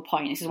critical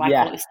point. This is why I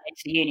call it the State of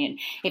the Union.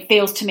 It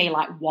feels to me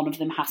like one of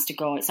them has to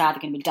go. It's either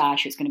going to be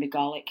Dyche or it's going to be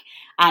Garlick.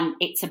 And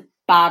it's a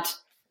bad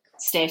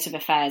state of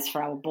affairs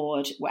for our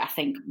board, where I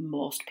think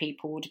most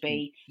people would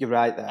be. You're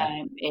right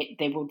there.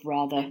 They would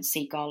rather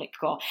see Garlick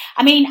go.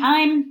 I mean,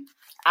 I'm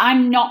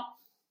not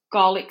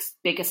Garlick's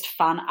biggest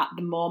fan at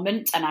the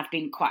moment, and I've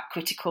been quite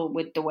critical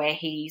with the way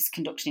he's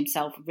conducted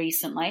himself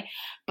recently,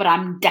 but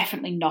I'm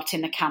definitely not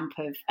in the camp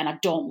of, and I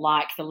don't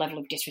like the level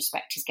of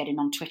disrespect he's getting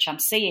on Twitch. I'm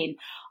seeing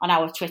on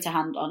our Twitter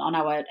on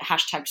our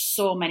hashtag,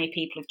 so many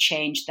people have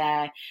changed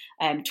their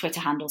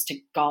Twitter handles to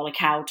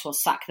Garlick out or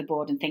sack the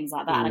board and things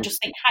like that. And I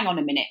just think, hang on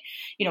a minute,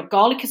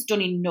 Garlick has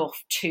done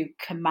enough to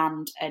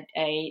command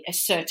a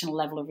certain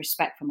level of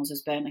respect from us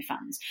as Burnley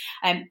fans.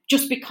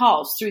 Just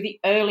because through the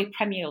early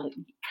Premier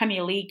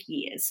League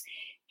years,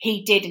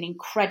 he did an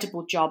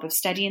incredible job of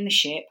steadying the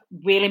ship,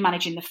 really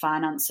managing the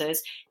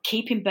finances,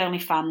 keeping Burnley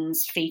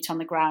fans' feet on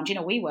the ground.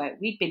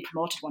 We'd been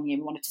promoted one year.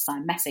 We wanted to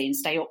sign Messi and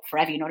stay up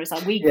forever. It's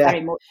like we got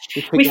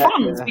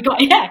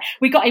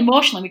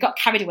emotional and we got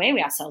carried away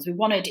with ourselves. We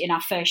wanted in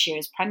our first year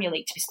as Premier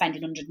League to be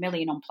spending 100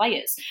 million on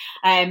players,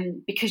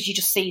 because you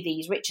just see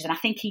these riches. And I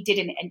think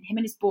him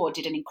and his board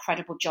did an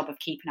incredible job of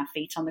keeping our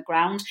feet on the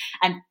ground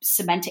and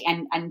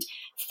cementing and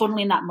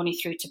funneling that money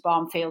through to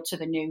Barnfield, to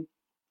the new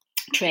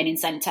training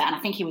centre, and I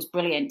think he was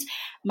brilliant.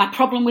 My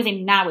problem with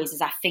him now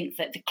is I think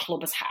that the club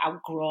has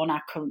outgrown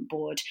our current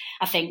board.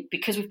 I think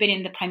because we've been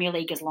in the Premier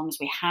League as long as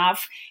we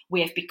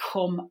have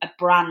become a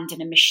brand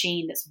and a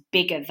machine that's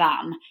bigger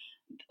than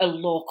a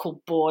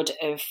local board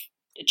of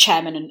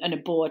chairman and a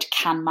board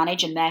can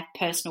manage, and their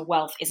personal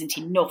wealth isn't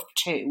enough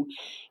to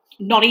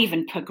not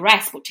even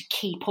progress, but to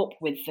keep up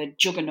with the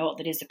juggernaut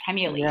that is the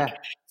Premier League.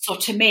 So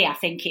to me, I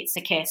think it's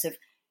a case of,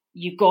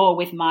 you go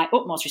with my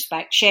utmost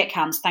respect, shake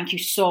hands, thank you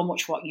so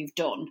much for what you've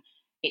done.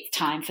 It's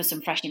time for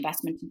some fresh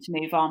investment and to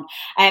move on.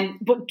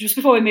 But just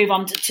before we move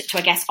on to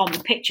I guess, on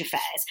the pitch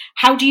affairs,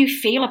 how do you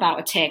feel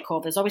about a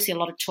takeover? There's obviously a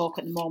lot of talk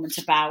at the moment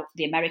about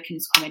the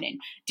Americans coming in.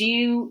 Do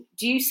you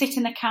sit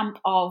in the camp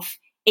of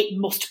it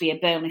must be a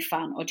Burnley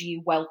fan, or do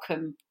you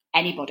welcome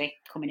anybody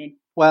coming in?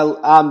 Well,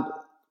 I'm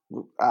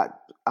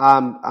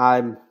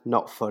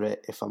not for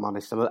it, if I'm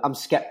honest. I'm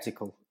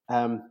sceptical.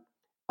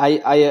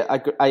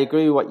 I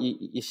agree with what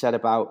you said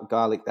about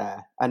Garlick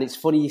there. And it's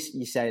funny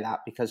you say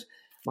that, because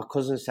my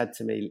cousin said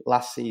to me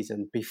last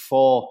season,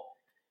 before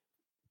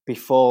the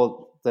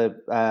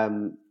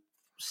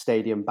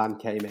stadium ban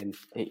came in,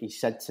 he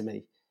said to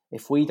me,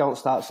 if we don't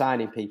start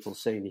signing people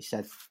soon, he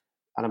said,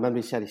 And I remember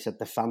he said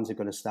the fans are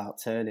going to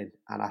start turning,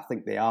 and I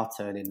think they are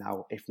turning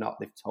now. If not,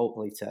 they've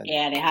totally turned.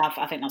 Yeah, they have.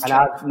 I think that's true.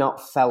 And I've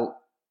not felt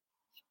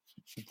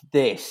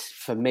this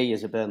for me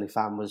as a Burnley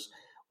fan was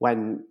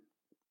when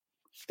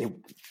they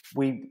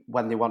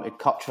wanted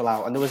Cottrell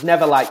out, and there was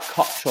never like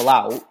Cottrell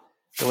out.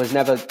 There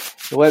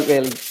weren't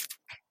really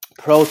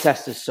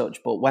protests as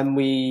such. But when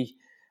we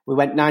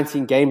went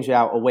 19 games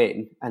without a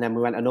win, and then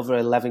we went another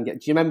 11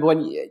 games. Do you remember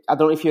I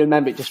don't know if you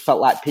remember, it just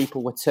felt like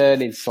people were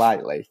turning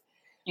slightly.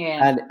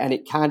 Yeah. And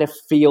it kind of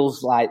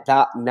feels like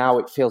that now.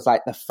 It feels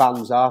like the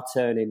fans are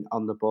turning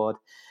on the board.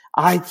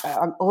 All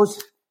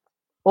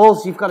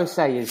you've got to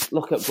say is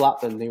look at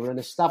Blackburn. They were an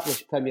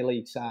established Premier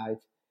League side,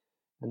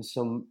 and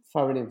some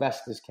foreign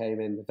investors came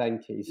in, the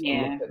Venkies. Yeah.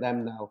 And look at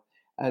them now.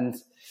 And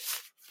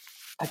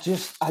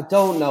I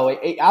don't know.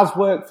 It has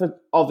worked for,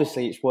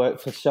 obviously it's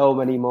worked for so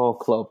many more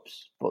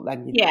clubs, but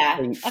then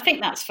I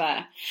think that's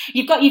fair.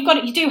 You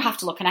do have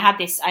to look, and I had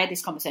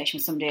this conversation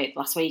with somebody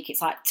last week.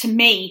 It's like, to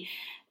me,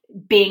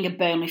 being a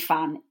Burnley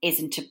fan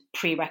isn't a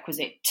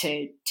prerequisite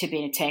to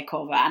being a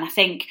takeover. And I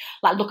think,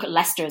 like, look at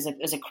Leicester as a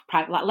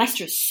like,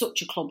 Leicester is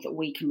such a club that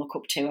we can look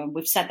up to, and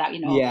we've said that,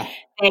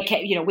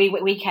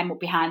 we came up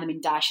behind them in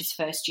Dyche's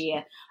first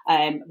year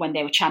when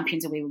they were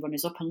champions and we were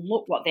runners up, and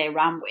look what they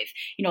ran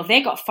with.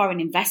 They got foreign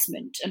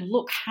investment, and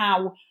look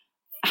how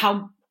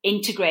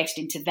integrated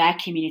into their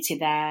community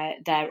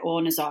their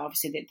owners are.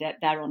 Obviously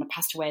their owner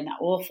passed away in that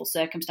awful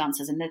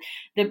circumstances, and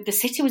the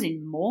city was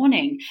in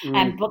mourning,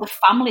 but the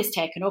family's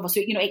taken over, so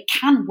it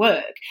can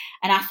work.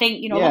 And I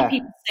think a lot of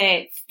people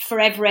say for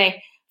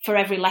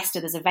every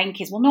Leicester there's a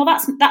Venkies. Well, no,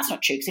 that's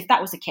not true, because if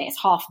that was the case,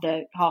 half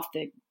the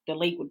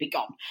league would be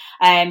gone.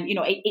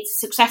 It's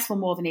successful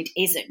more than it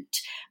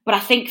isn't. But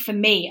I think for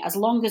me, as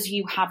long as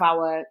you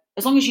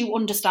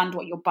understand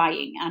what you're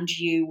buying and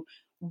you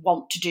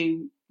want to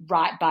do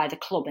right by the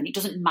club, and it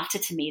doesn't matter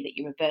to me that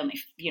you're a Burnley,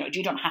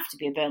 you don't have to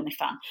be a Burnley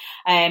fan.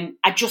 I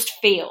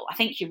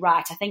think you're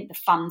right. I think the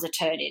fans are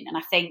turning, and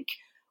I think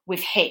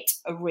we've hit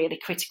a really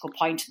critical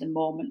point at the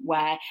moment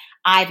where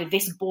either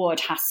this board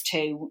has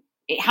to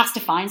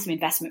find some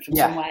investment from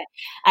somewhere.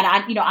 And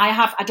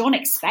I don't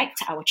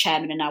expect our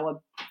chairman and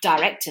our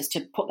directors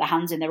to put their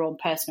hands in their own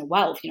personal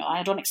wealth.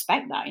 I don't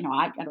expect that.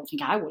 I don't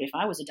think I would if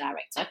I was a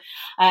director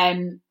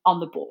on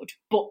the board.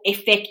 But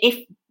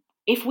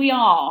if we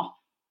are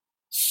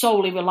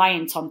solely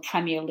reliant on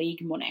Premier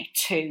League money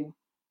to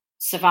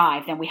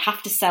survive, then we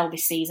have to sell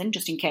this season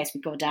just in case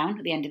we go down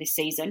at the end of this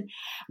season.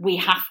 We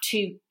have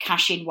to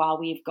cash in while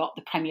we've got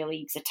the Premier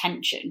League's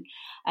attention,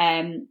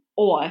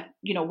 or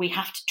we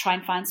have to try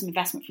and find some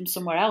investment from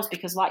somewhere else,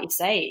 because like you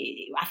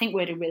say, I think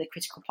we're at a really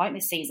critical point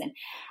this season.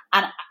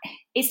 And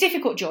it's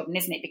difficult, Jordan,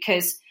 isn't it?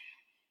 Because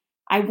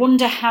I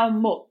wonder how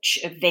much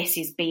of this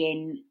is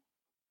being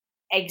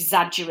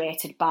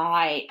exaggerated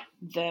by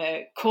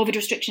the COVID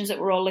restrictions that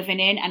we're all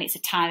living in, and it's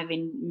a time of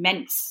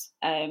immense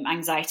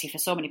anxiety for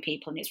so many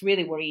people, and it's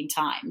really worrying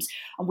times,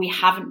 and we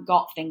haven't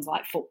got things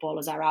like football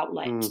as our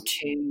outlet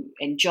to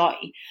enjoy.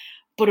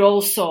 But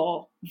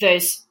also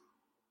there's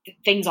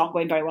things aren't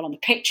going very well on the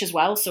pitch as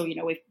well, so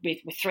we're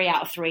 3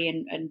 out of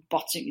 3 and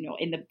bottom,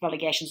 in the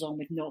relegation zone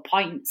with no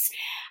points.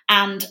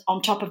 And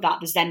on top of that,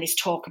 there's then this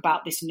talk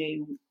about this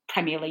new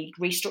Premier League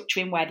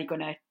restructuring where they're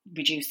going to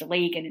reduce the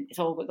league, and it's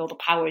all the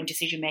power and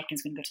decision making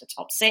is going to go to the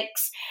top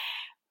 6.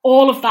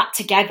 All of that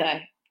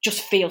together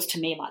just feels to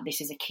me like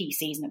this is a key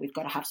season that we've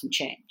got to have some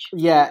change.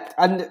 Yeah,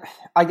 and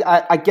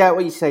I get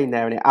what you're saying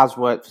there, and it has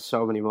worked for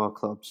so many more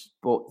clubs.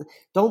 But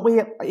don't we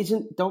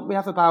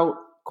have about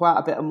quite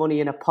a bit of money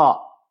in a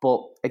pot?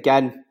 But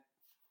again,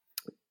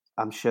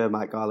 I'm sure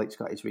Mike Garlick's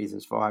got his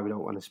reasons for why we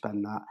don't want to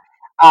spend that.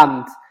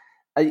 And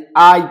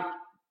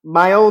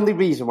my only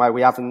reason why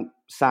we haven't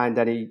signed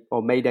any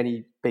or made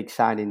any big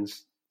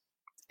signings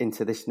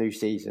into this new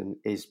season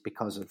is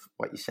because of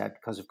what you said,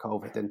 because of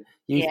COVID. And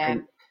you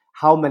think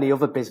how many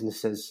other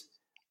businesses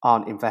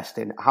aren't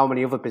investing? How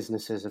many other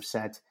businesses have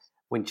said,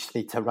 we just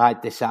need to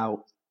ride this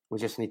out. We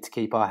just need to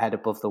keep our head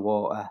above the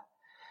water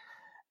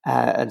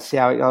and see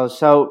how it goes.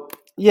 So,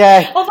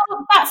 yeah. Although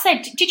that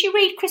said, did you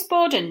read Chris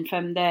Bowden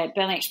from the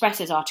Burnley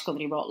Express's article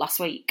that he wrote last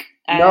week?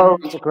 No,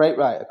 he's a great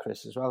writer,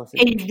 Chris, as well. I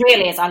think. He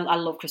really is. I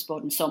love Chris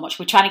Bowden so much.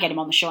 We're trying to get him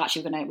on the show.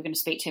 Actually, we're going to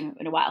speak to him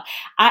in a while.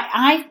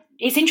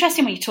 It's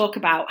interesting when you talk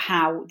about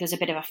how there's a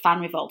bit of a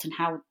fan revolt and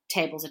how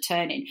tables are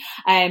turning.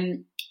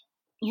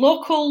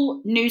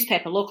 Local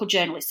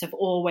journalists have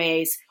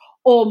always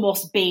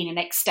almost been an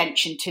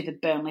extension to the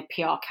Burnley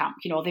PR camp.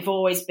 They've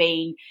always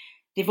been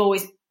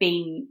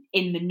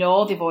in the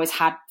know. They've always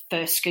had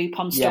first scoop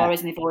on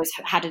stories, and they've always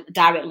had a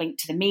direct link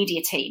to the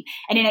media team.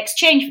 And in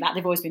exchange for that,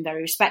 they've always been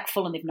very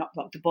respectful, and they've not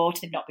rocked the boat.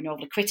 They've not been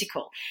overly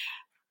critical.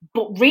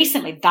 But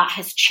recently that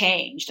has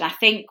changed. And I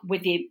think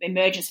with the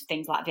emergence of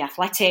things like the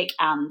Athletic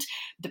and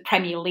the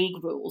Premier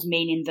League rules,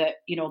 meaning that,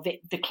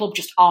 the club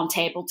just aren't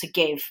able to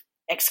give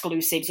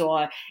exclusives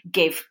or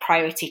give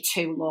priority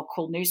to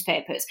local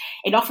newspapers.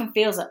 It often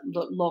feels that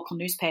local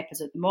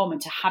newspapers at the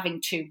moment are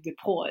having to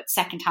report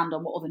secondhand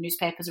on what other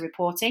newspapers are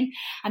reporting,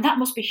 and that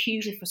must be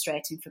hugely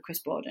frustrating for Chris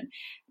Boden.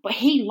 But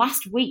he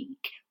last week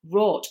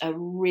wrote a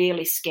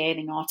really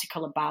scathing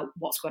article about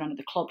what's going on at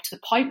the club, to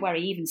the point where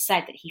he even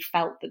said that he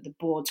felt that the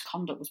board's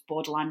conduct was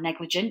borderline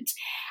negligent.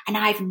 And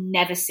I've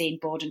never seen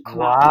Boden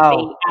come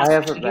out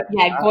and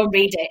be go and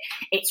read it.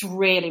 It's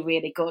really,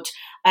 really good.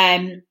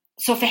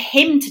 So for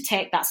him to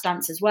take that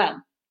stance as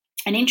well,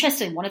 and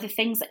interesting, one of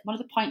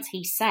the points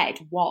he said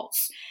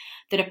was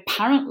that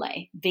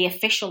apparently the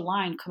official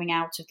line coming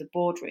out of the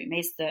boardroom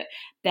is that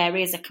there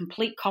is a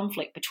complete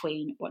conflict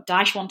between what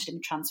Dyche wanted in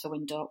the transfer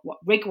window, what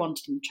Rigg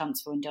wanted in the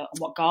transfer window, and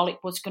what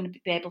Garlick was going to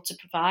be able to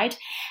provide.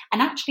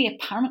 And actually,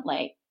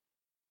 apparently,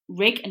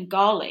 Rigg and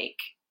Garlick,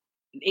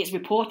 it's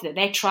reported that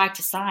they tried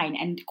to sign,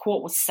 and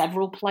quote, was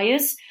several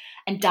players,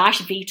 and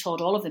Dyche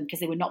vetoed all of them because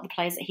they were not the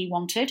players that he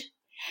wanted.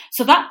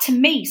 So that, to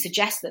me,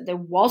 suggests that there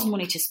was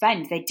money to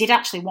spend. They did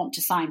actually want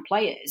to sign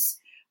players,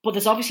 but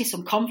there's obviously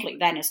some conflict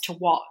then as to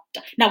what.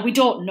 Now, we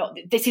don't know.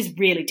 This is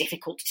really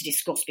difficult to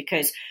discuss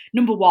because,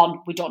 number one,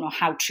 we don't know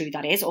how true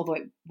that is, although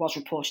it was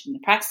reported in the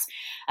press,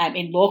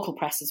 in local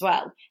press as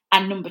well.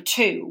 And number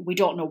two, we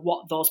don't know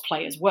what those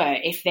players were.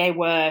 If they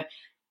were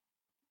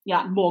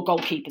more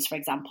goalkeepers, for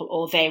example,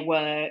 or they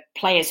were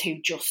players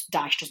who just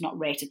Dyche does not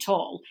rate at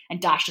all,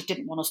 and Dyche just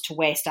didn't want us to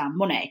waste our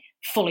money,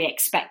 fully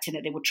expecting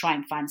that they would try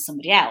and find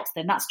somebody else,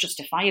 then that's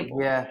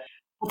justifiable. Yeah.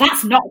 But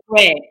that's not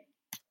great.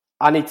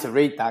 I need to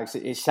read that because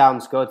it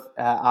sounds good.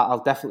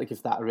 I'll definitely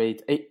give that a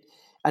read.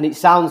 It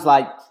sounds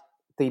like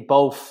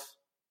both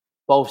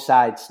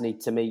sides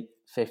need to meet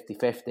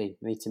 50-50,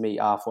 need to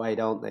meet halfway,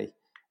 don't they?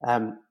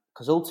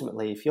 Because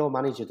ultimately, if your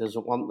manager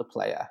doesn't want the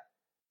player,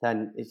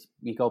 then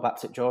you go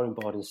back to the drawing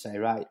board and say,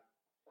 right,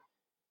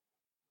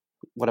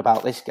 what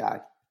about this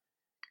guy?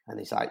 And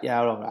he's like,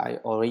 yeah, all right.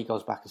 Or he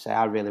goes back and say,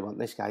 I really want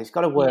this guy. It's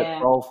got to work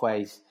both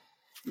ways.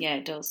 Yeah,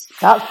 it does.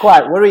 That's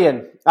quite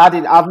worrying.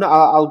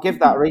 I'll give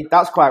that a read.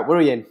 That's quite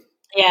worrying.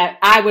 Yeah,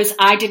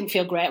 I didn't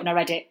feel great when I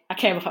read it. I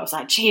came up, I was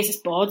like, Jesus,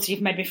 Boards,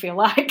 you've made me feel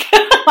like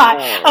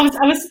I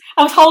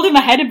was holding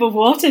my head above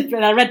water,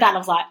 but I read that and I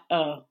was like,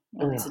 oh,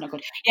 this is not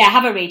good. Yeah,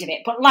 have a read of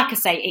it. But like I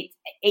say,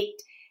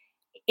 it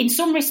in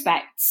some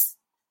respects,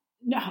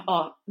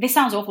 this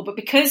sounds awful, but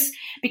because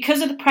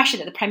of the pressure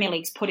that the Premier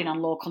League's putting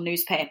on local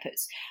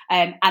newspapers,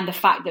 and the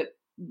fact that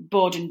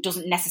Boden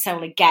doesn't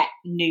necessarily get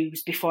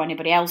news before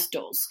anybody else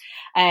does,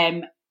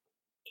 I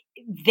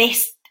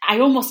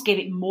almost give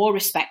it more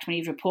respect when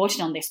he was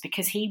reporting on this,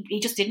 because he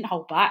just didn't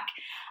hold back.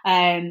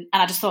 And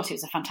I just thought it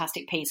was a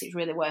fantastic piece. It's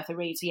really worth a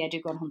read. So yeah,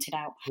 do go and hunt it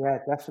out. Yeah,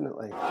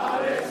 definitely.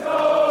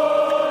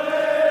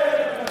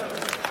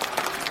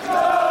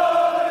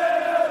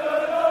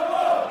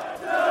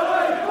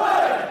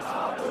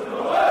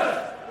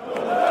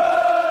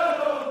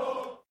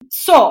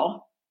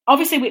 So,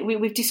 obviously,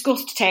 we've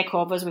discussed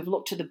takeovers, we've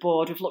looked at the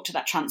board, we've looked at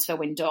that transfer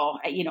window.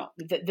 I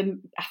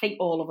think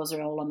all of us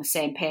are all on the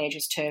same page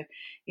as to,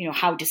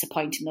 how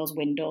disappointing those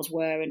windows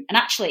were. And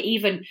actually,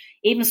 even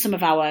some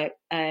of our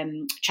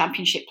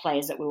championship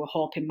players that we were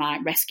hoping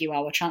might rescue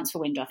our transfer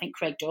window. I think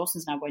Craig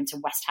Dawson's now going to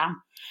West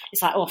Ham.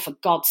 It's like, oh, for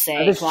God's sake.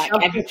 There's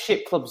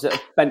championship clubs that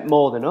have spent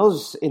more than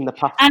us in the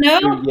past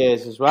few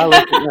years as well.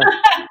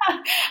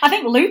 I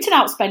think Luton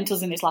outspent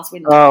us in this last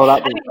window. Oh,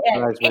 that didn't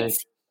surprise me.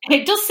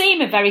 It does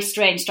seem a very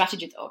strange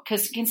strategy, though,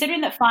 because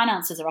considering that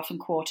finances are often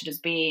quoted as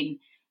being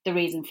the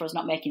reason for us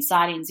not making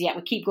signings, yet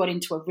we keep going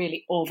into a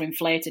really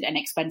overinflated and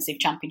expensive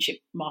championship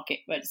market,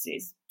 which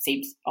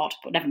seems odd,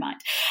 but never mind.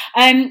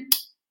 I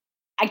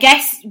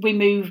guess we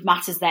move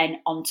matters then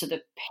onto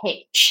the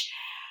pitch.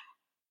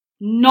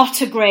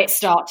 Not a great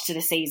start to the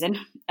season.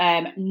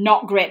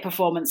 Not great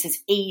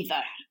performances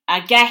either. I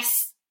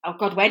guess, oh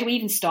God, where do we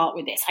even start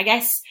with this? I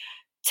guess,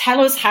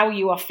 tell us how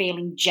you are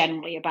feeling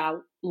generally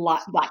about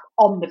like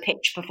on the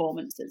pitch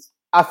performances.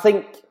 I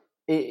think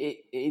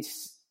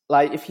it's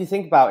like, if you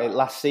think about it,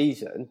 last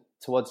season,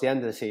 towards the end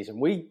of the season,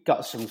 we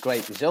got some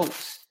great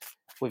results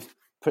with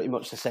pretty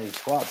much the same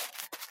squad.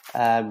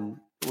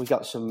 We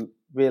got some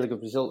really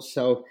good results.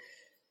 So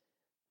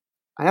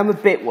I am a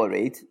bit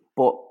worried,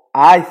 but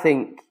I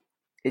think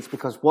it's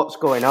because what's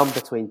going on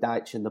between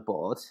Dyche and the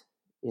board,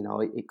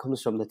 it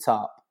comes from the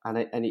top,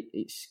 and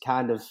it's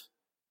kind of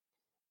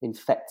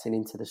infecting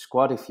into the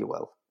squad, if you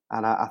will.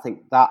 And I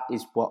think that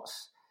is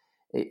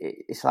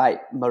it's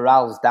like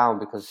morale's down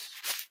because,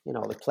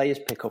 the players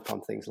pick up on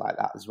things like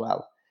that as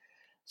well.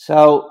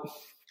 So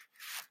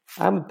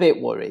I'm a bit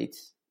worried.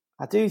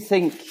 I do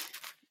think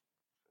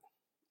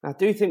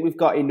we've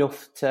got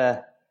enough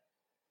to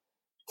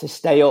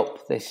stay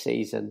up this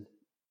season,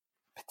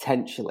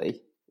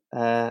 potentially.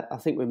 I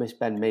think we miss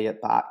Ben Mee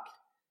at back.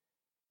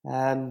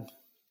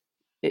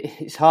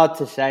 It's hard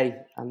to say,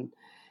 and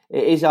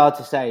it is hard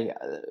to say.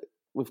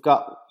 We've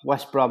got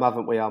West Brom,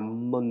 haven't we,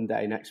 on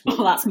Monday next week?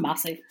 Oh, that's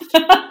massive.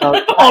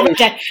 That's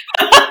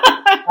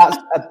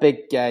a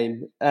big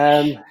game.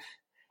 I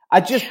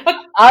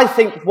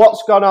think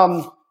what's gone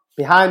on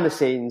behind the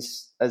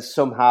scenes has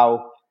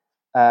somehow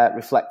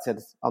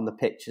reflected on the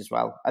pitch as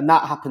well. And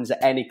that happens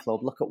at any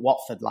club. Look at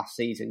Watford last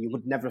season. You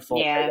would never have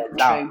thought they went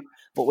down.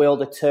 But with all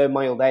the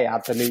turmoil they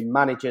had, the new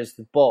managers,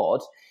 the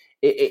board,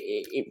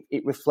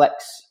 it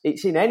reflects.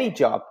 It's in any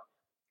job.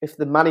 If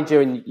the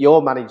manager and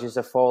your managers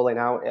are falling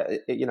out,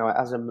 it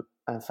has an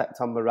effect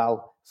on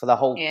morale for the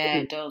whole team.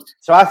 It does.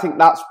 So I think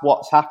that's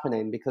what's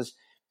happening because,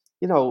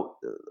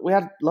 we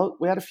had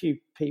a few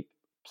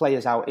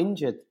players out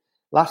injured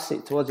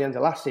towards the end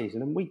of last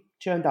season, and we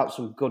churned out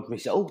some good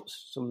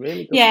results, some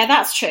really good. Yeah,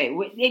 that's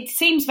true. It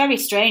seems very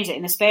strange that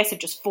in the space of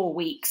just 4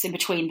 weeks in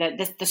between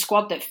the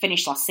squad that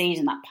finished last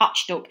season, that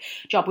patched up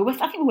job,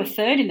 I think we were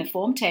third in the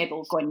form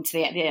table going into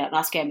the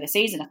last game of the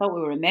season. I thought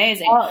we were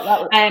amazing.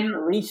 That was a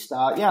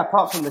restart. Yeah,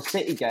 apart from the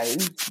City game,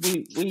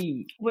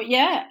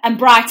 and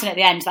Brighton at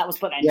the end, that was,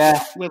 but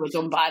then we were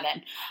done by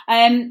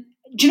then.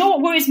 Do you know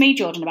what worries me,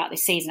 Jordan, about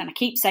this season? And I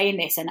keep saying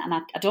this, and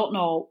I don't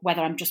know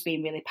whether I'm just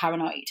being really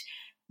paranoid.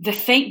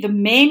 The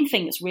main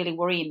thing that's really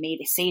worrying me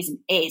this season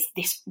is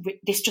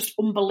this just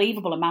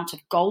unbelievable amount of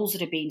goals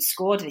that are being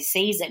scored this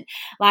season.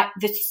 Like,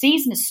 the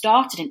season has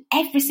started and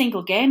every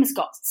single game has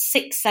got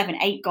 6,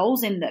 7, 8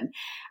 goals in them.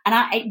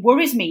 And it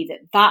worries me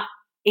that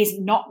is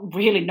not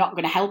going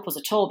to help us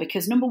at all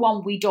because, number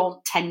one, we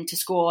don't tend to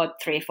score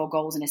 3 or 4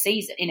 goals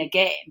in a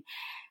game.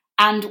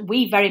 And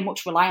we very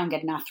much rely on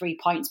getting our 3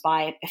 points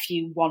by a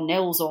few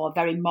 1-0s or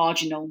very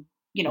marginal,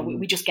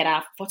 we just get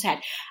our foot ahead.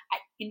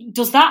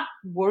 Does that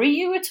worry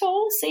you at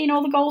all, seeing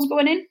all the goals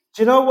going in?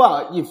 Do you know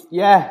what?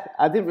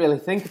 I didn't really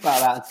think about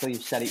that until you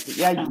said it. But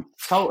you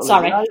totally.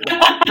 Sorry. Right.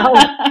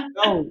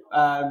 No,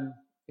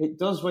 it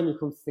does when you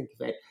come to think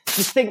of it. Do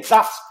you think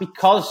that's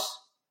because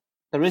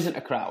there isn't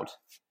a crowd?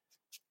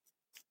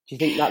 Do you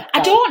think that? I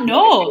don't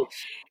know.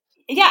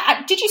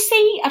 Yeah, did you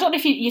see? I don't know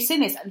if you've seen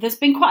this. There's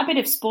been quite a bit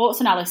of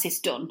sports analysis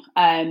done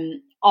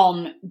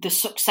on the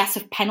success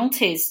of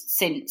penalties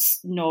since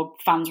no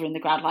fans were in the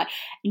ground. Like,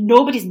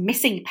 nobody's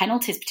missing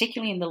penalties,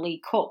 particularly in the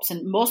League Cups,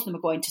 and most of them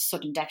are going to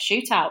sudden death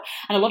shootout.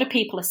 And a lot of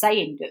people are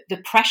saying that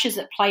the pressures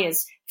that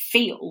players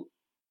feel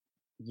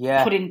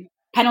putting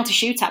penalty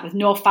shootout with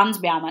no fans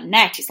behind that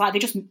net, it's like they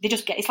just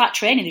get. It's like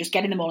training. They're just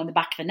getting them all in the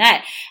back of the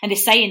net, and they're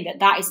saying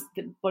that is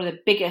one of the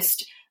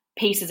biggest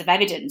pieces of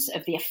evidence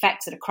of the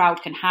effects that a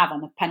crowd can have on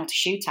the penalty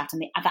shootout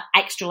and that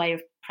extra layer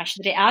of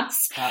pressure that it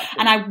adds.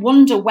 And I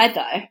wonder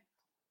whether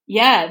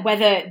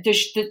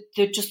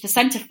the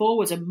centre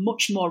forwards are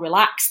much more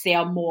relaxed. They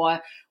are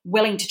more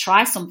willing to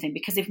try something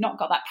because they've not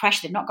got that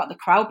pressure. They've not got the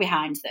crowd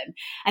behind them,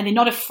 and they're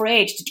not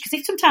afraid to.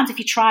 Because sometimes if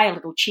you try a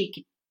little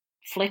cheeky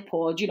flip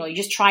or you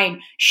just try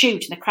and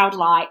shoot and the crowd are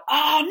like,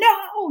 oh no,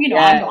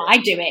 I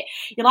do it.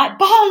 You're like,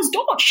 Barnes,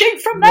 don't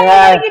shoot from there.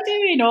 What are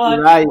you doing?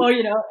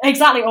 Or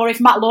exactly. Or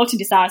if Matt Lawton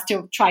decides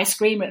to try a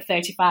screamer at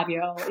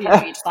 35-year-old, you're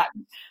just like,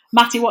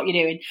 Matty, what are you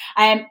doing?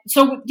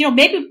 So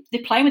maybe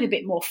they're playing with a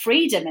bit more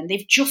freedom and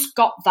they've just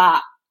got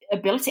that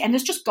ability, and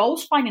there's just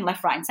goals flying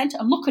left, right and centre.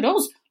 And look at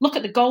us, look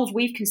at the goals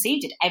we've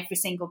conceded every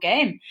single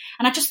game,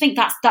 and I just think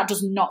that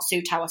does not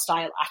suit our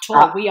style at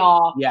all. We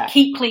are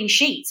keep clean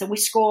sheets and we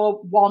score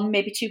 1,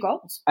 maybe 2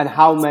 goals. And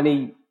how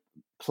many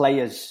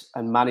players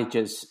and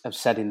managers have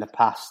said in the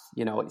past,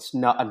 it's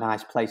not a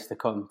nice place to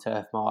come,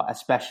 Turf Moor,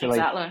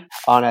 especially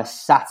on a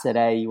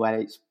Saturday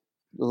when it's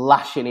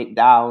lashing it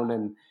down.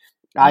 And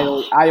I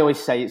always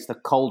say it's the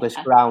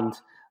coldest ground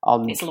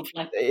on. It's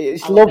lovely.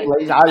 It's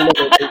lovely. I love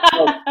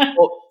it.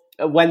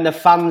 But when the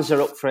fans are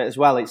up for it as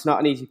well, it's not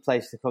an easy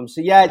place to come.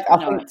 So I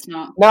think it's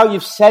not. Now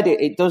you've said it,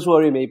 it does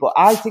worry me. But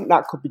I think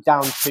that could be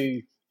down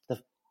to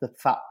the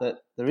fact that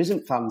there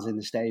isn't fans in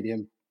the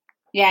stadium.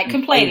 Yeah, it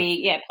can play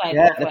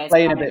they're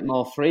playing a bit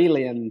more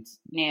freely, and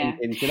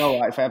thinking, you know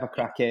what, if I have a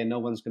crack here, no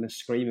one's going to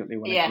scream at me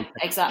when I come to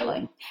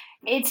exactly. play.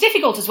 It's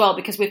difficult as well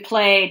because we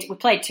played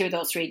 2 of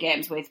those 3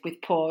 games with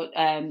poor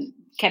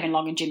Kevin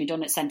Long and Jimmy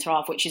Dunn at centre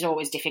half, which is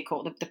always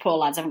difficult. The poor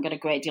lads haven't got a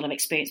great deal of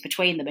experience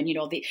between them, and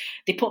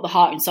they put the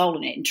heart and soul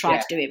in it and try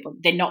to do it, but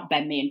they're not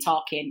Ben Mee and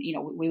Tarkin.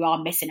 We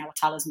are missing our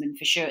talisman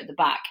for sure at the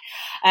back.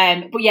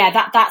 But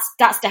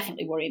that's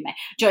definitely worrying me.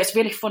 Joe, it's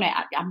really funny.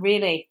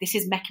 This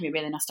is making me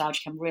really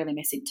nostalgic. I'm really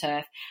missing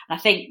turf, and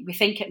we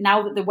think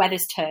now that the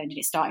weather's turned and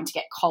it's starting to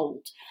get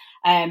cold.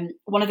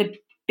 One of the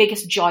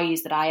biggest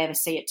joys that I ever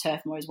see at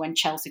Turf Moor is when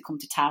Chelsea come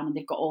to town and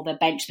they've got all their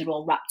bench and they're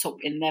all wrapped up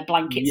in their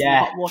blankets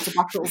and hot water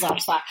bottles. I'm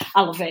just like,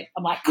 I love it.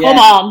 I'm like, come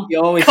on,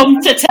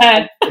 come to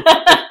Turf.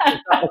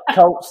 The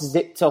coats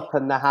zipped up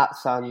and the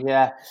hats on,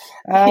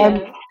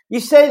 You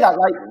say that,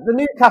 like the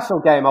Newcastle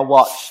game I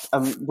watched,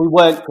 we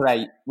weren't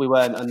great. We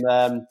weren't, and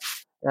there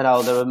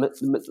were,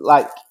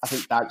 like I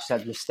think Dag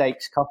said,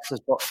 mistakes cost us.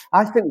 But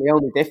I think the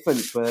only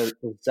difference was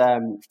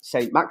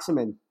Saint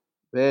Maximin,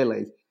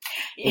 really.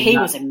 We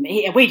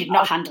did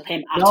not handle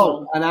him at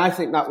all. And I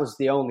think that was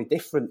the only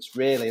difference,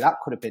 really.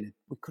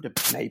 We could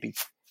have maybe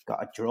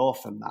got a draw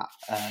from that.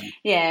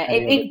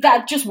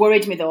 That just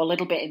worried me though a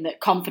little bit, in that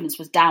confidence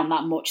was down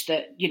that much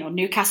that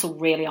Newcastle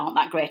really aren't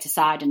that great a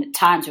side, and at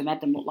times we made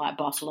them look like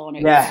Barcelona.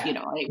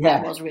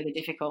 It was really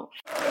difficult.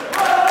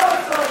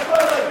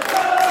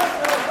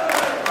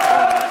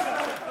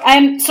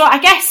 So I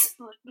guess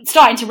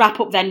starting to wrap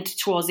up then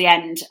towards the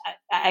end,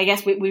 I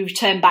guess we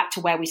return back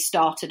to where we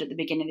started at the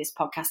beginning of this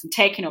podcast, and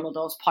taking all of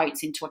those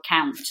points into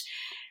account,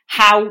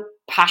 how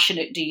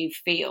passionate do you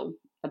feel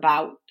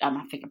about,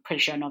 I'm pretty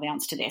sure I know the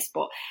answer to this,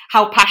 but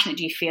how passionate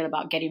do you feel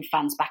about getting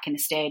fans back in the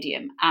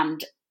stadium?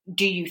 And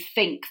do you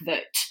think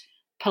that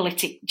do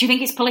you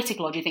think it's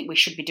political, or do you think we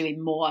should be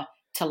doing more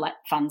to let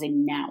fans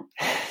in now?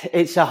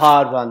 It's a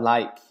hard one.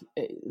 Like,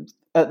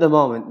 at the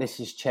moment, this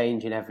is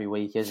changing every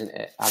week, isn't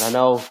it? And I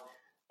know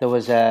there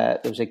was a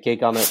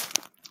gig on at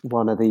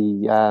one of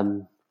the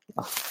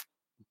I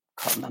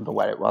can't remember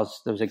where it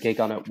was. There was a gig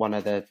on at one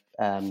of the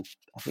I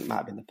think it might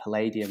have been the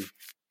Palladium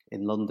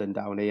in London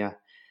down here,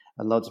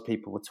 and loads of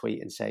people were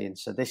tweeting saying,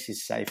 "So this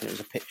is safe," and it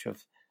was a picture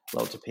of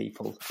loads of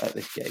people at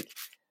this gig,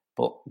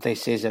 but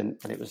this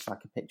isn't, and it was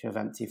like a picture of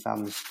empty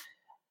fans,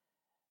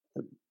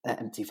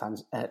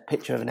 a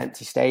picture of an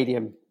empty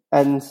stadium.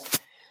 And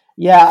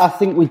yeah, I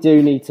think we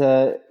do need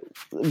to.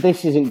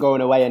 This isn't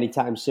going away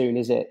anytime soon,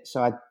 is it?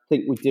 So I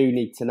think we do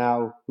need to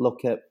now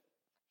look at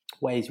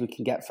ways we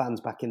can get fans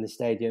back in the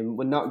stadium.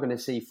 We're not going to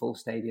see full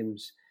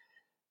stadiums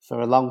for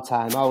a long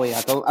time, are we?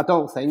 I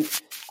don't think.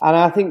 And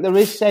I think there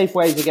is safe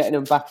ways of getting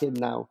them back in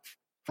now.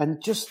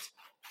 And just,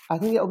 I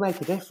think it'll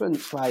make a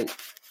difference. Like,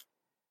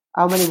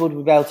 how many would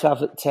we be able to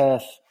have at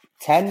turf?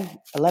 10,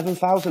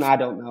 11,000? I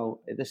don't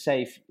know. The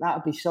safe. That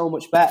would be so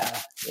much better.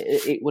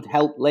 It would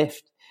help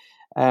lift.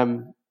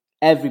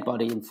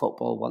 Everybody in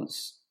football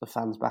wants the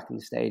fans back in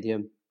the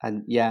stadium.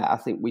 And yeah, I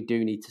think we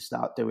do need to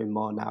start doing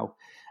more now.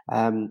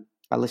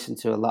 I listen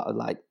to a lot of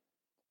like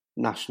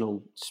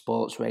national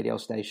sports radio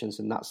stations,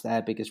 and that's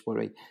their biggest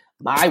worry.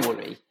 My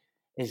worry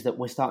is that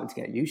we're starting to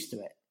get used to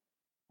it.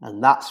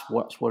 And that's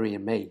what's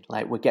worrying me.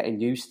 Like, we're getting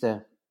used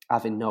to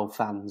having no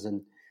fans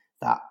and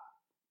that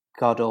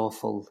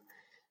god-awful...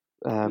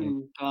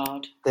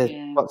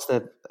 what's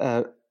the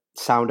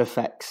sound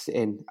effects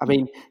in? I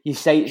mean, you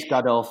say it's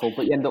god-awful,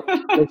 but you end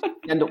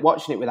up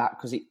watching it with that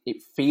because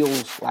it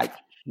feels like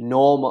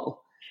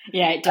normal.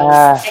 Yeah, it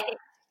does.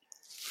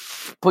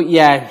 But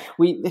yeah,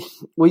 we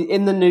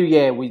in the new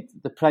year,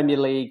 the Premier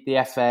League,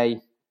 the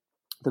FA,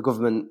 the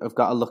government have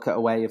got to look at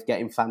a way of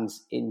getting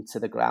fans into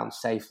the ground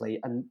safely.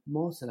 And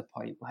more to the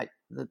point, like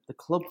the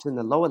clubs in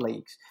the lower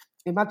leagues.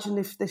 Imagine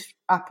if this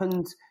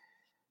happened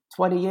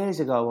 20 years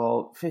ago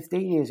or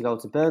 15 years ago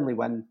to Burnley,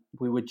 when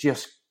we were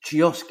just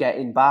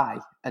getting by.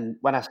 And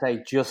when I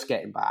say just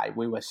getting by,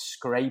 we were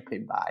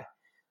scraping by.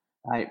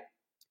 Like,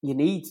 you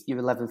need your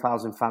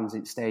 11,000 fans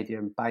in the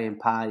stadium buying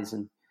pies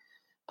and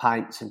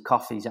pints and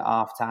coffees at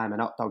half time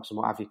and hot dogs and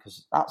what have you,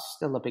 because that's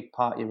still a big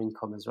part of your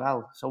income as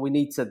well. So we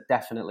need to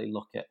definitely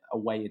look at a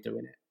way of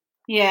doing it.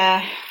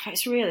 Yeah,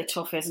 it's really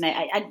tough, isn't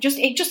it?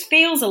 It just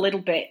feels a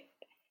little bit.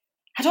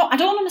 I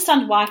don't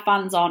understand why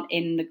fans aren't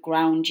in the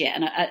ground yet,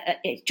 and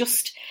it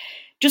just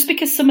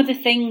because some of the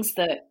things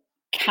that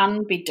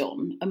can be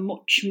done are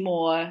much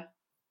more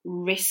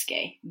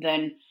risky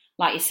than,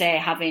 like you say,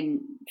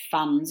 having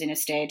fans in a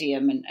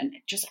stadium and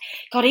just,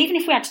 God, even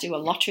if we had to do a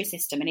lottery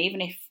system, and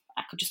even if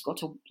I could just go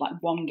to like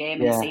one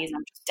game in the season,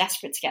 I'm just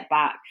desperate to get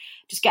back,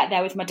 just get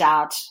there with my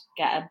dad,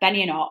 get a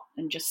Benny and Hot,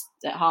 and just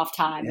at half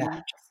time and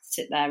just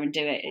sit there and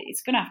do it.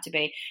 It's going to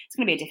be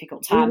a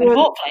difficult time, and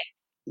hopefully.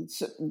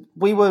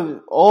 We were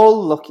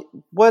all looking.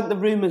 Weren't the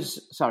rumours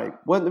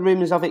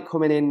of it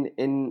coming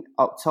in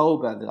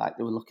October? Like,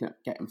 they were looking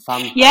at getting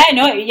fans. Yeah,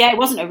 no, yeah, it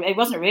wasn't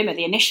a rumour.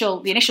 The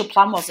initial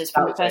plan was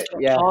from the 1st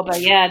of October.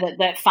 Yeah,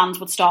 that fans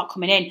would start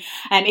coming in.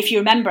 If you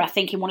remember, I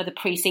think in one of the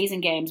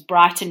pre-season games,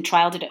 Brighton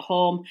trialled it at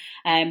home.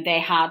 They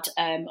had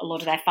a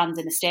lot of their fans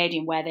in the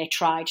stadium where they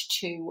tried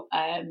to.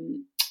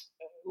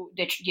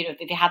 They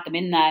had them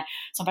in there,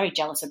 so I'm very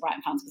jealous of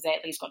Brighton fans because they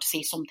at least got to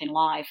see something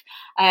live.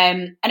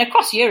 And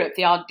across Europe,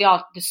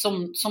 there's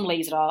some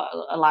leagues that are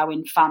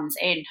allowing fans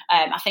in.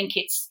 I think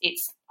it's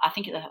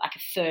like a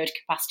third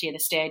capacity of the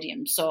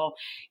stadium, so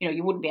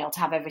you wouldn't be able to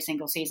have every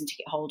single season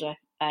ticket holder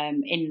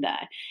in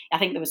there. I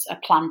think there was a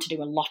plan to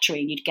do a lottery,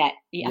 and you'd get. I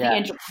think you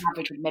ended up on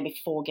average with maybe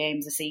 4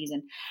 games a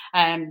season.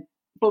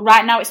 But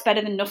right now, it's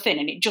better than nothing,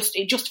 and it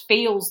just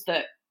feels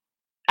that.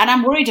 And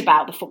I'm worried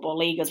about the Football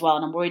League as well,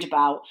 and I'm worried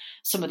about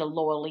some of the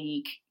lower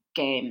league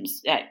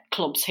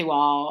clubs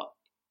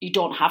you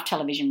don't have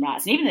television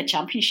rights, and even the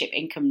Championship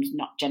income's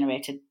not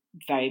generated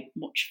very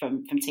much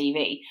from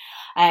TV.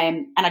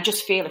 And I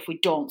just feel if we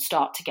don't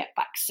start to get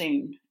back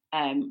soon,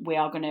 we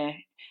are going to.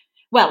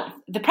 Well,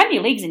 the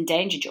Premier League's in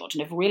danger,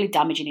 Jordan, of really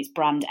damaging its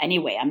brand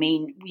anyway. I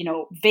mean,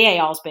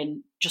 VAR's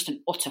been just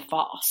an utter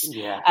farce.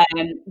 Yeah.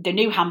 The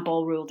new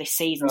handball rule this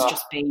season's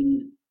just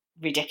been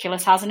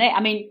ridiculous, hasn't it? I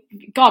mean,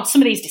 God,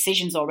 some of these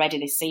decisions already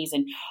this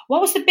season.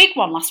 What was the big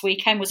one last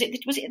weekend? Was it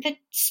the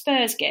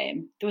Spurs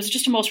game? There was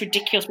just a most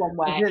ridiculous one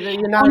where the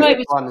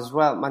United one as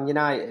well, Man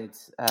United.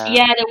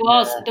 Yeah, there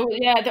was.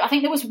 I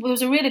think there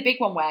was a really big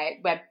one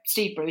where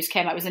Steve Bruce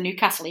came out. It was a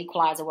Newcastle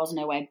equaliser,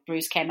 wasn't it? Where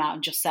Bruce came out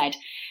and just said,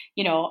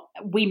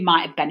 we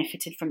might have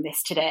benefited from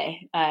this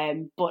today,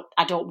 but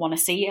I don't want to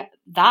see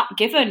that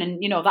given,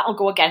 and that'll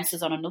go against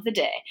us on another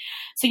day.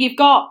 So you've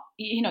got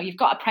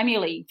a Premier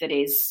League that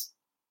is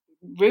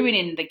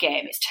ruining the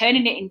game. It's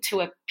turning it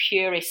into a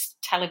purist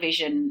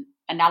television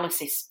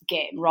analysis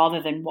game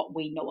rather than what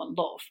we know and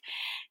love.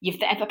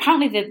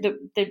 Apparently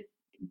the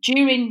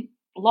during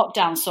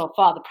lockdown so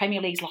far, the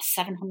Premier League's lost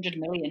 700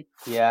 million.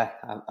 Yeah,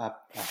 I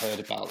heard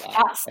about that.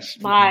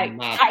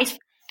 That is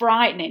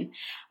frightening.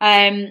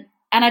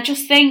 And I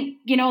just think,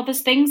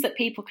 there's things that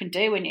people can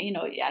do, and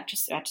I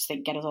just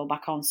think get us all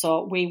back on.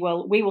 So we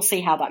will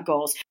see how that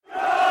goes.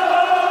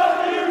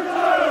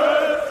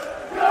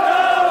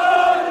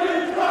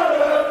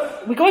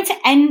 We're going to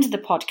end the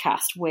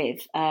podcast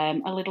with a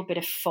little bit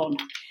of fun.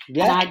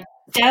 Yeah. And I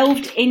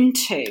delved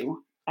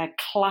into a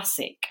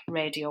classic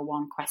Radio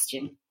 1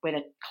 question with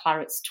a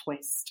Claret's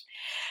twist.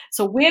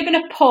 So we're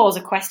going to pose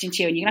a question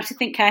to you, and you're going to have to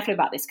think carefully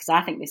about this because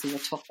I think this is a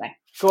toughie.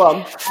 Go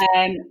on.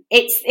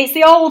 It's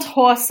the old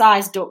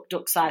horse-sized duck,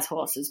 duck-sized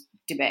horses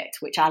debate,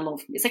 which I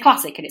love. It's a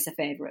classic and it's a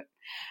favourite.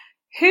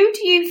 Who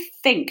do you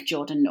think,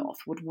 Jordan North,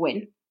 would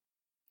win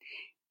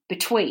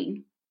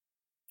between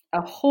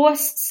a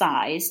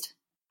horse-sized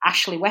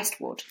Ashley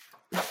Westwood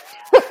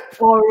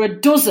or a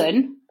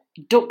dozen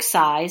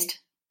duck-sized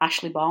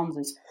Ashley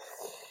Barneses?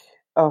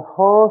 A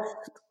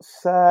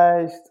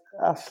horse-sized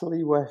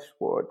Ashley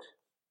Westwood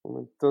and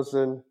a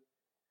dozen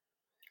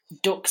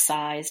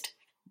duck-sized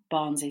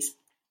Barneses.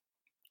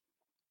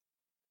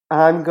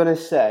 I'm going to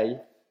say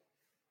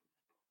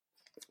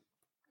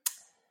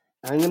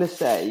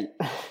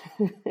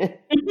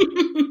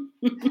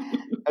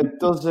a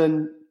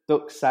dozen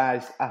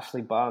duck-sized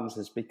Ashley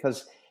Barneses,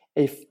 because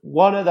if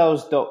one of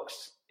those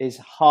ducks is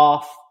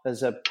half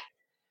as a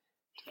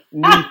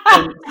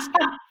nuisance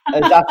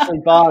as Ashley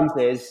Barnes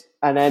is,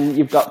 and then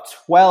you've got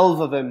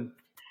 12 of them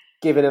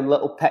giving him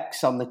little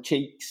pecks on the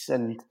cheeks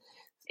and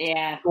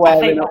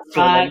squaring up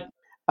to him,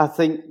 I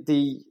think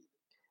the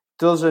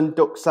dozen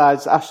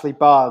duck-sized Ashley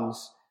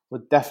Barnes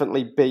would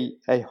definitely beat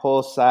a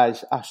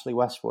horse-sized Ashley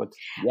Westwood.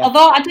 Yeah.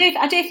 Although I do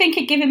think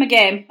it'd give him a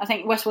game. I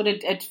think Westwood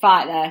would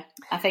fight there.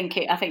 I think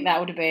that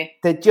would be.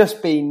 They'd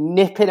just be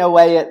nipping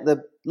away at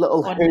the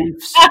little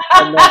hoofs,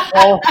 and the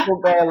horse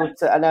would be able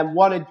to, and then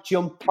one would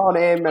jump on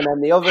him, and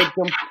then the other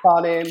jump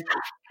on him,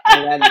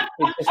 and then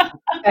he'd just be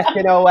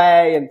pecking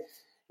away. And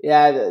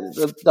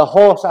the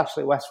horse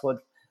Ashley Westwood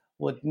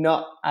would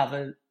not have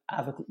a.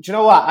 Do you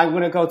know what? I'm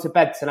going to go to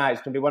bed tonight.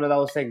 It's going to be one of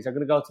those things. I'm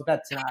going to go to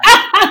bed tonight.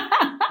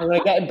 I'm going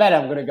to get in bed.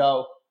 I'm going to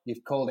go,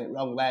 you've called it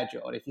wrong there,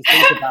 Jordan. If you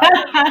think about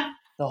it,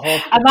 the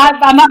horse.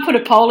 I might put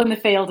a poll in the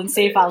field and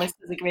see if our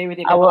listeners agree with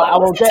you.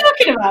 What's he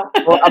talking about?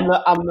 Well,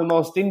 I'm the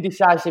most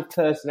indecisive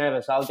person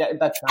ever, so I'll get in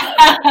bed tonight.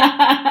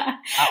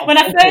 When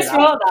I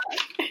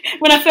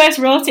first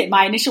wrote it,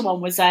 my initial one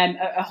was a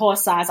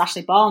horse-sized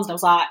Ashley Barnes, and I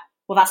was like,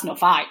 well, that's not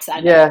fight.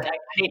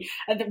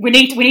 We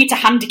need to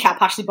handicap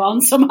Ashley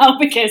Barnes somehow,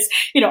 because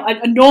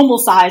a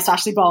normal-sized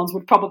Ashley Barnes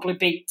would probably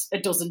beat a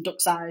dozen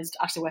duck-sized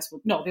Ashley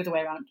Westwood. No, the other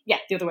way around. Yeah,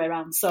 the other way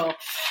around. So,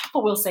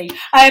 but we'll see.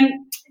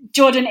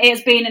 Jordan, it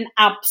has been an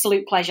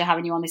absolute pleasure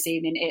having you on this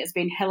evening. It has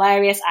been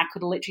hilarious. I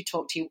could literally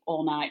talk to you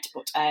all night,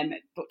 but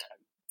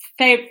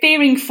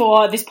fearing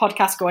for this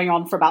podcast going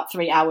on for about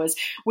 3 hours,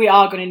 we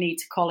are going to need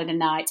to call it a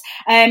night.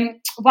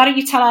 Why don't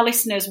you tell our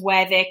listeners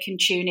where they can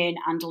tune in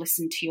and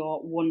listen to your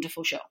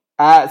wonderful show?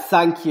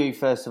 Thank you,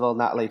 first of all,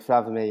 Natalie, for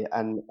having me,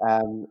 and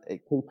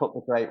keep up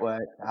the great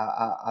work.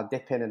 I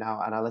dip in and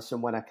out, and I listen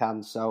when I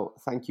can, so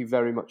thank you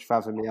very much for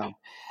having me on.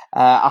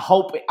 I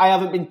hope I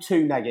haven't been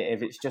too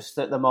negative. It's just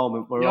at the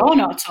moment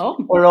not at all.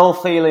 We're all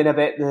feeling a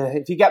bit.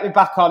 If you get me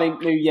back on in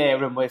New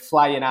Year and we're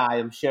flying high,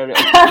 I'm sure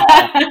it'll be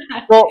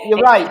But you're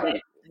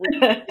right.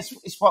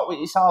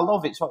 It's our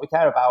love. It's what we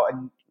care about,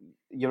 and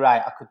you're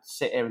right. I could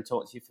sit here and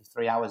talk to you for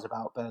 3 hours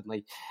about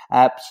Burnley.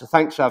 So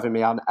thanks for having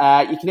me on.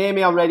 You can hear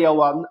me on Radio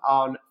 1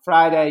 on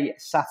Friday,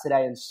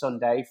 Saturday and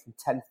Sunday from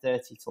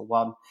 10:30 till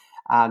 1.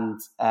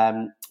 And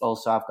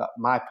also I've got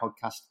my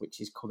podcast,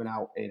 which is coming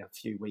out in a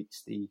few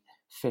weeks, the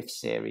 5th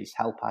series,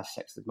 Help I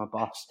Sexted My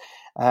Boss.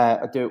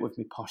 I do it with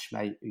my posh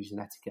mate, who's an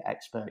etiquette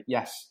expert.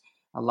 Yes,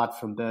 a lad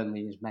from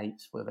Burnley is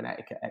mates with an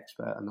etiquette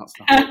expert, and that's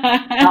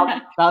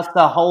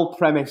the whole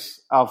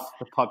premise of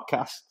the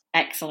podcast.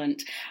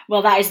 Excellent.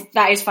 Well,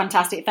 that is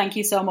fantastic. Thank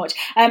you so much.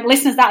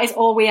 Listeners, that is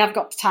all we have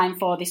got time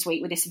for this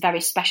week with this very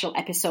special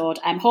episode.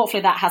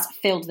 Hopefully that has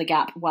filled the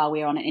gap while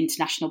we're on an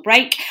international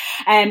break.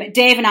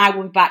 Dave and I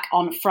will be back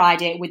on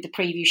Friday with the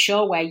preview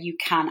show, where you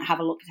can have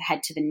a look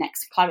ahead to the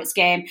next Claret's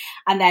game.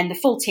 And then the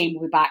full team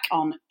will be back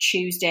on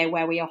Tuesday,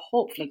 where we are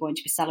hopefully going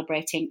to be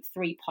celebrating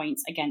 3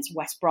 points against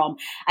West Brom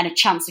and a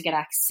chance to get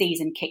our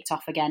season kicked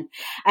off again.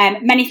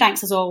 Many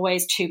thanks, as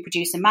always, to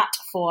producer Matt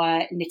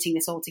for knitting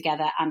this all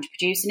together and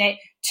producing it,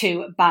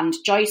 to band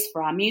Joyce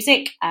for our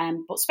music,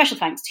 but special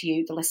thanks to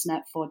you, the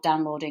listener, for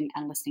downloading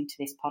and listening to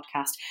this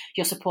podcast.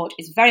 Your support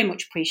is very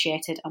much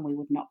appreciated, and we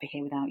would not be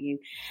here without you.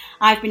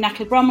 I've been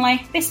Natalie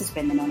Bromley. This has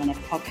been the Nona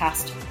Never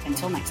podcast.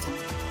 Until next time.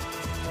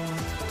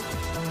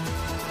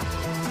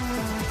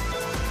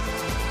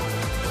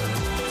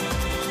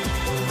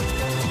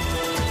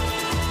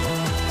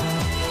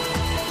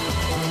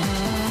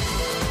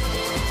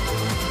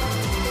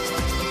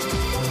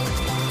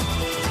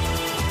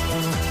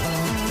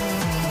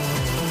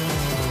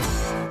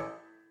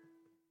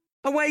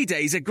 Away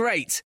days are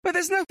great, but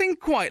there's nothing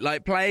quite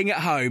like playing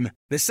at home.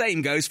 The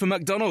same goes for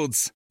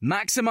McDonald's.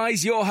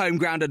 Maximise your home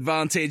ground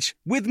advantage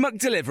with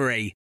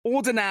McDelivery.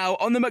 Order now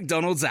on the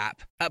McDonald's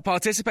app. At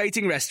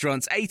participating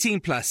restaurants, 18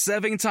 plus,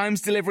 serving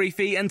times, delivery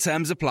fee and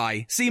terms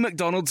apply. See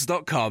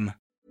mcdonalds.com.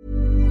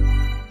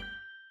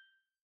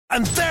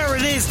 And there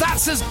it is,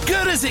 that's as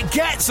good as it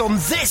gets on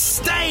this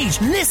stage.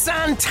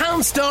 Nissan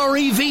Townstar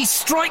EV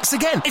strikes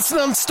again. It's an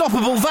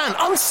unstoppable van,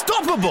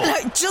 unstoppable.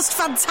 Just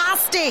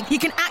fantastic. You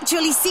can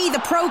actually see the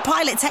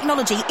ProPilot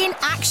technology in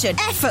action.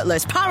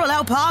 Effortless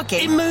parallel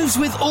parking. It moves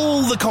with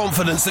all the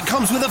confidence that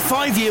comes with a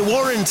 5-year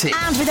warranty.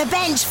 And with a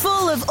bench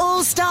full of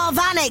all-star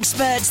van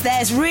experts,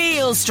 there's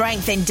real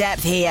strength in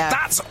depth here.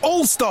 That's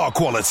all-star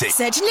quality.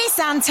 Search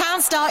Nissan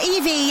Townstar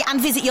EV and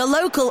visit your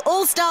local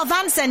all-star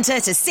van centre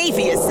to see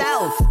for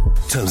yourself.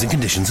 Terms and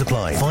conditions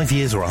apply. 5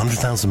 years or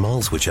 100,000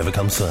 miles, whichever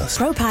comes first.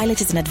 ProPilot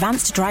is an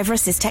advanced driver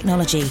assist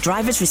technology.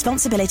 Driver's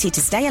responsibility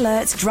to stay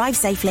alert, drive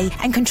safely,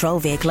 and control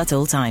vehicle at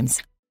all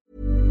times.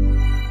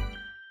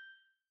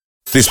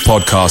 This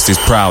podcast is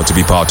proud to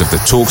be part of the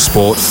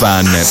TalkSport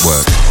Fan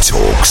Network.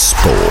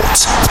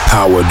 TalkSport.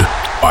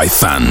 Powered by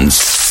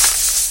fans.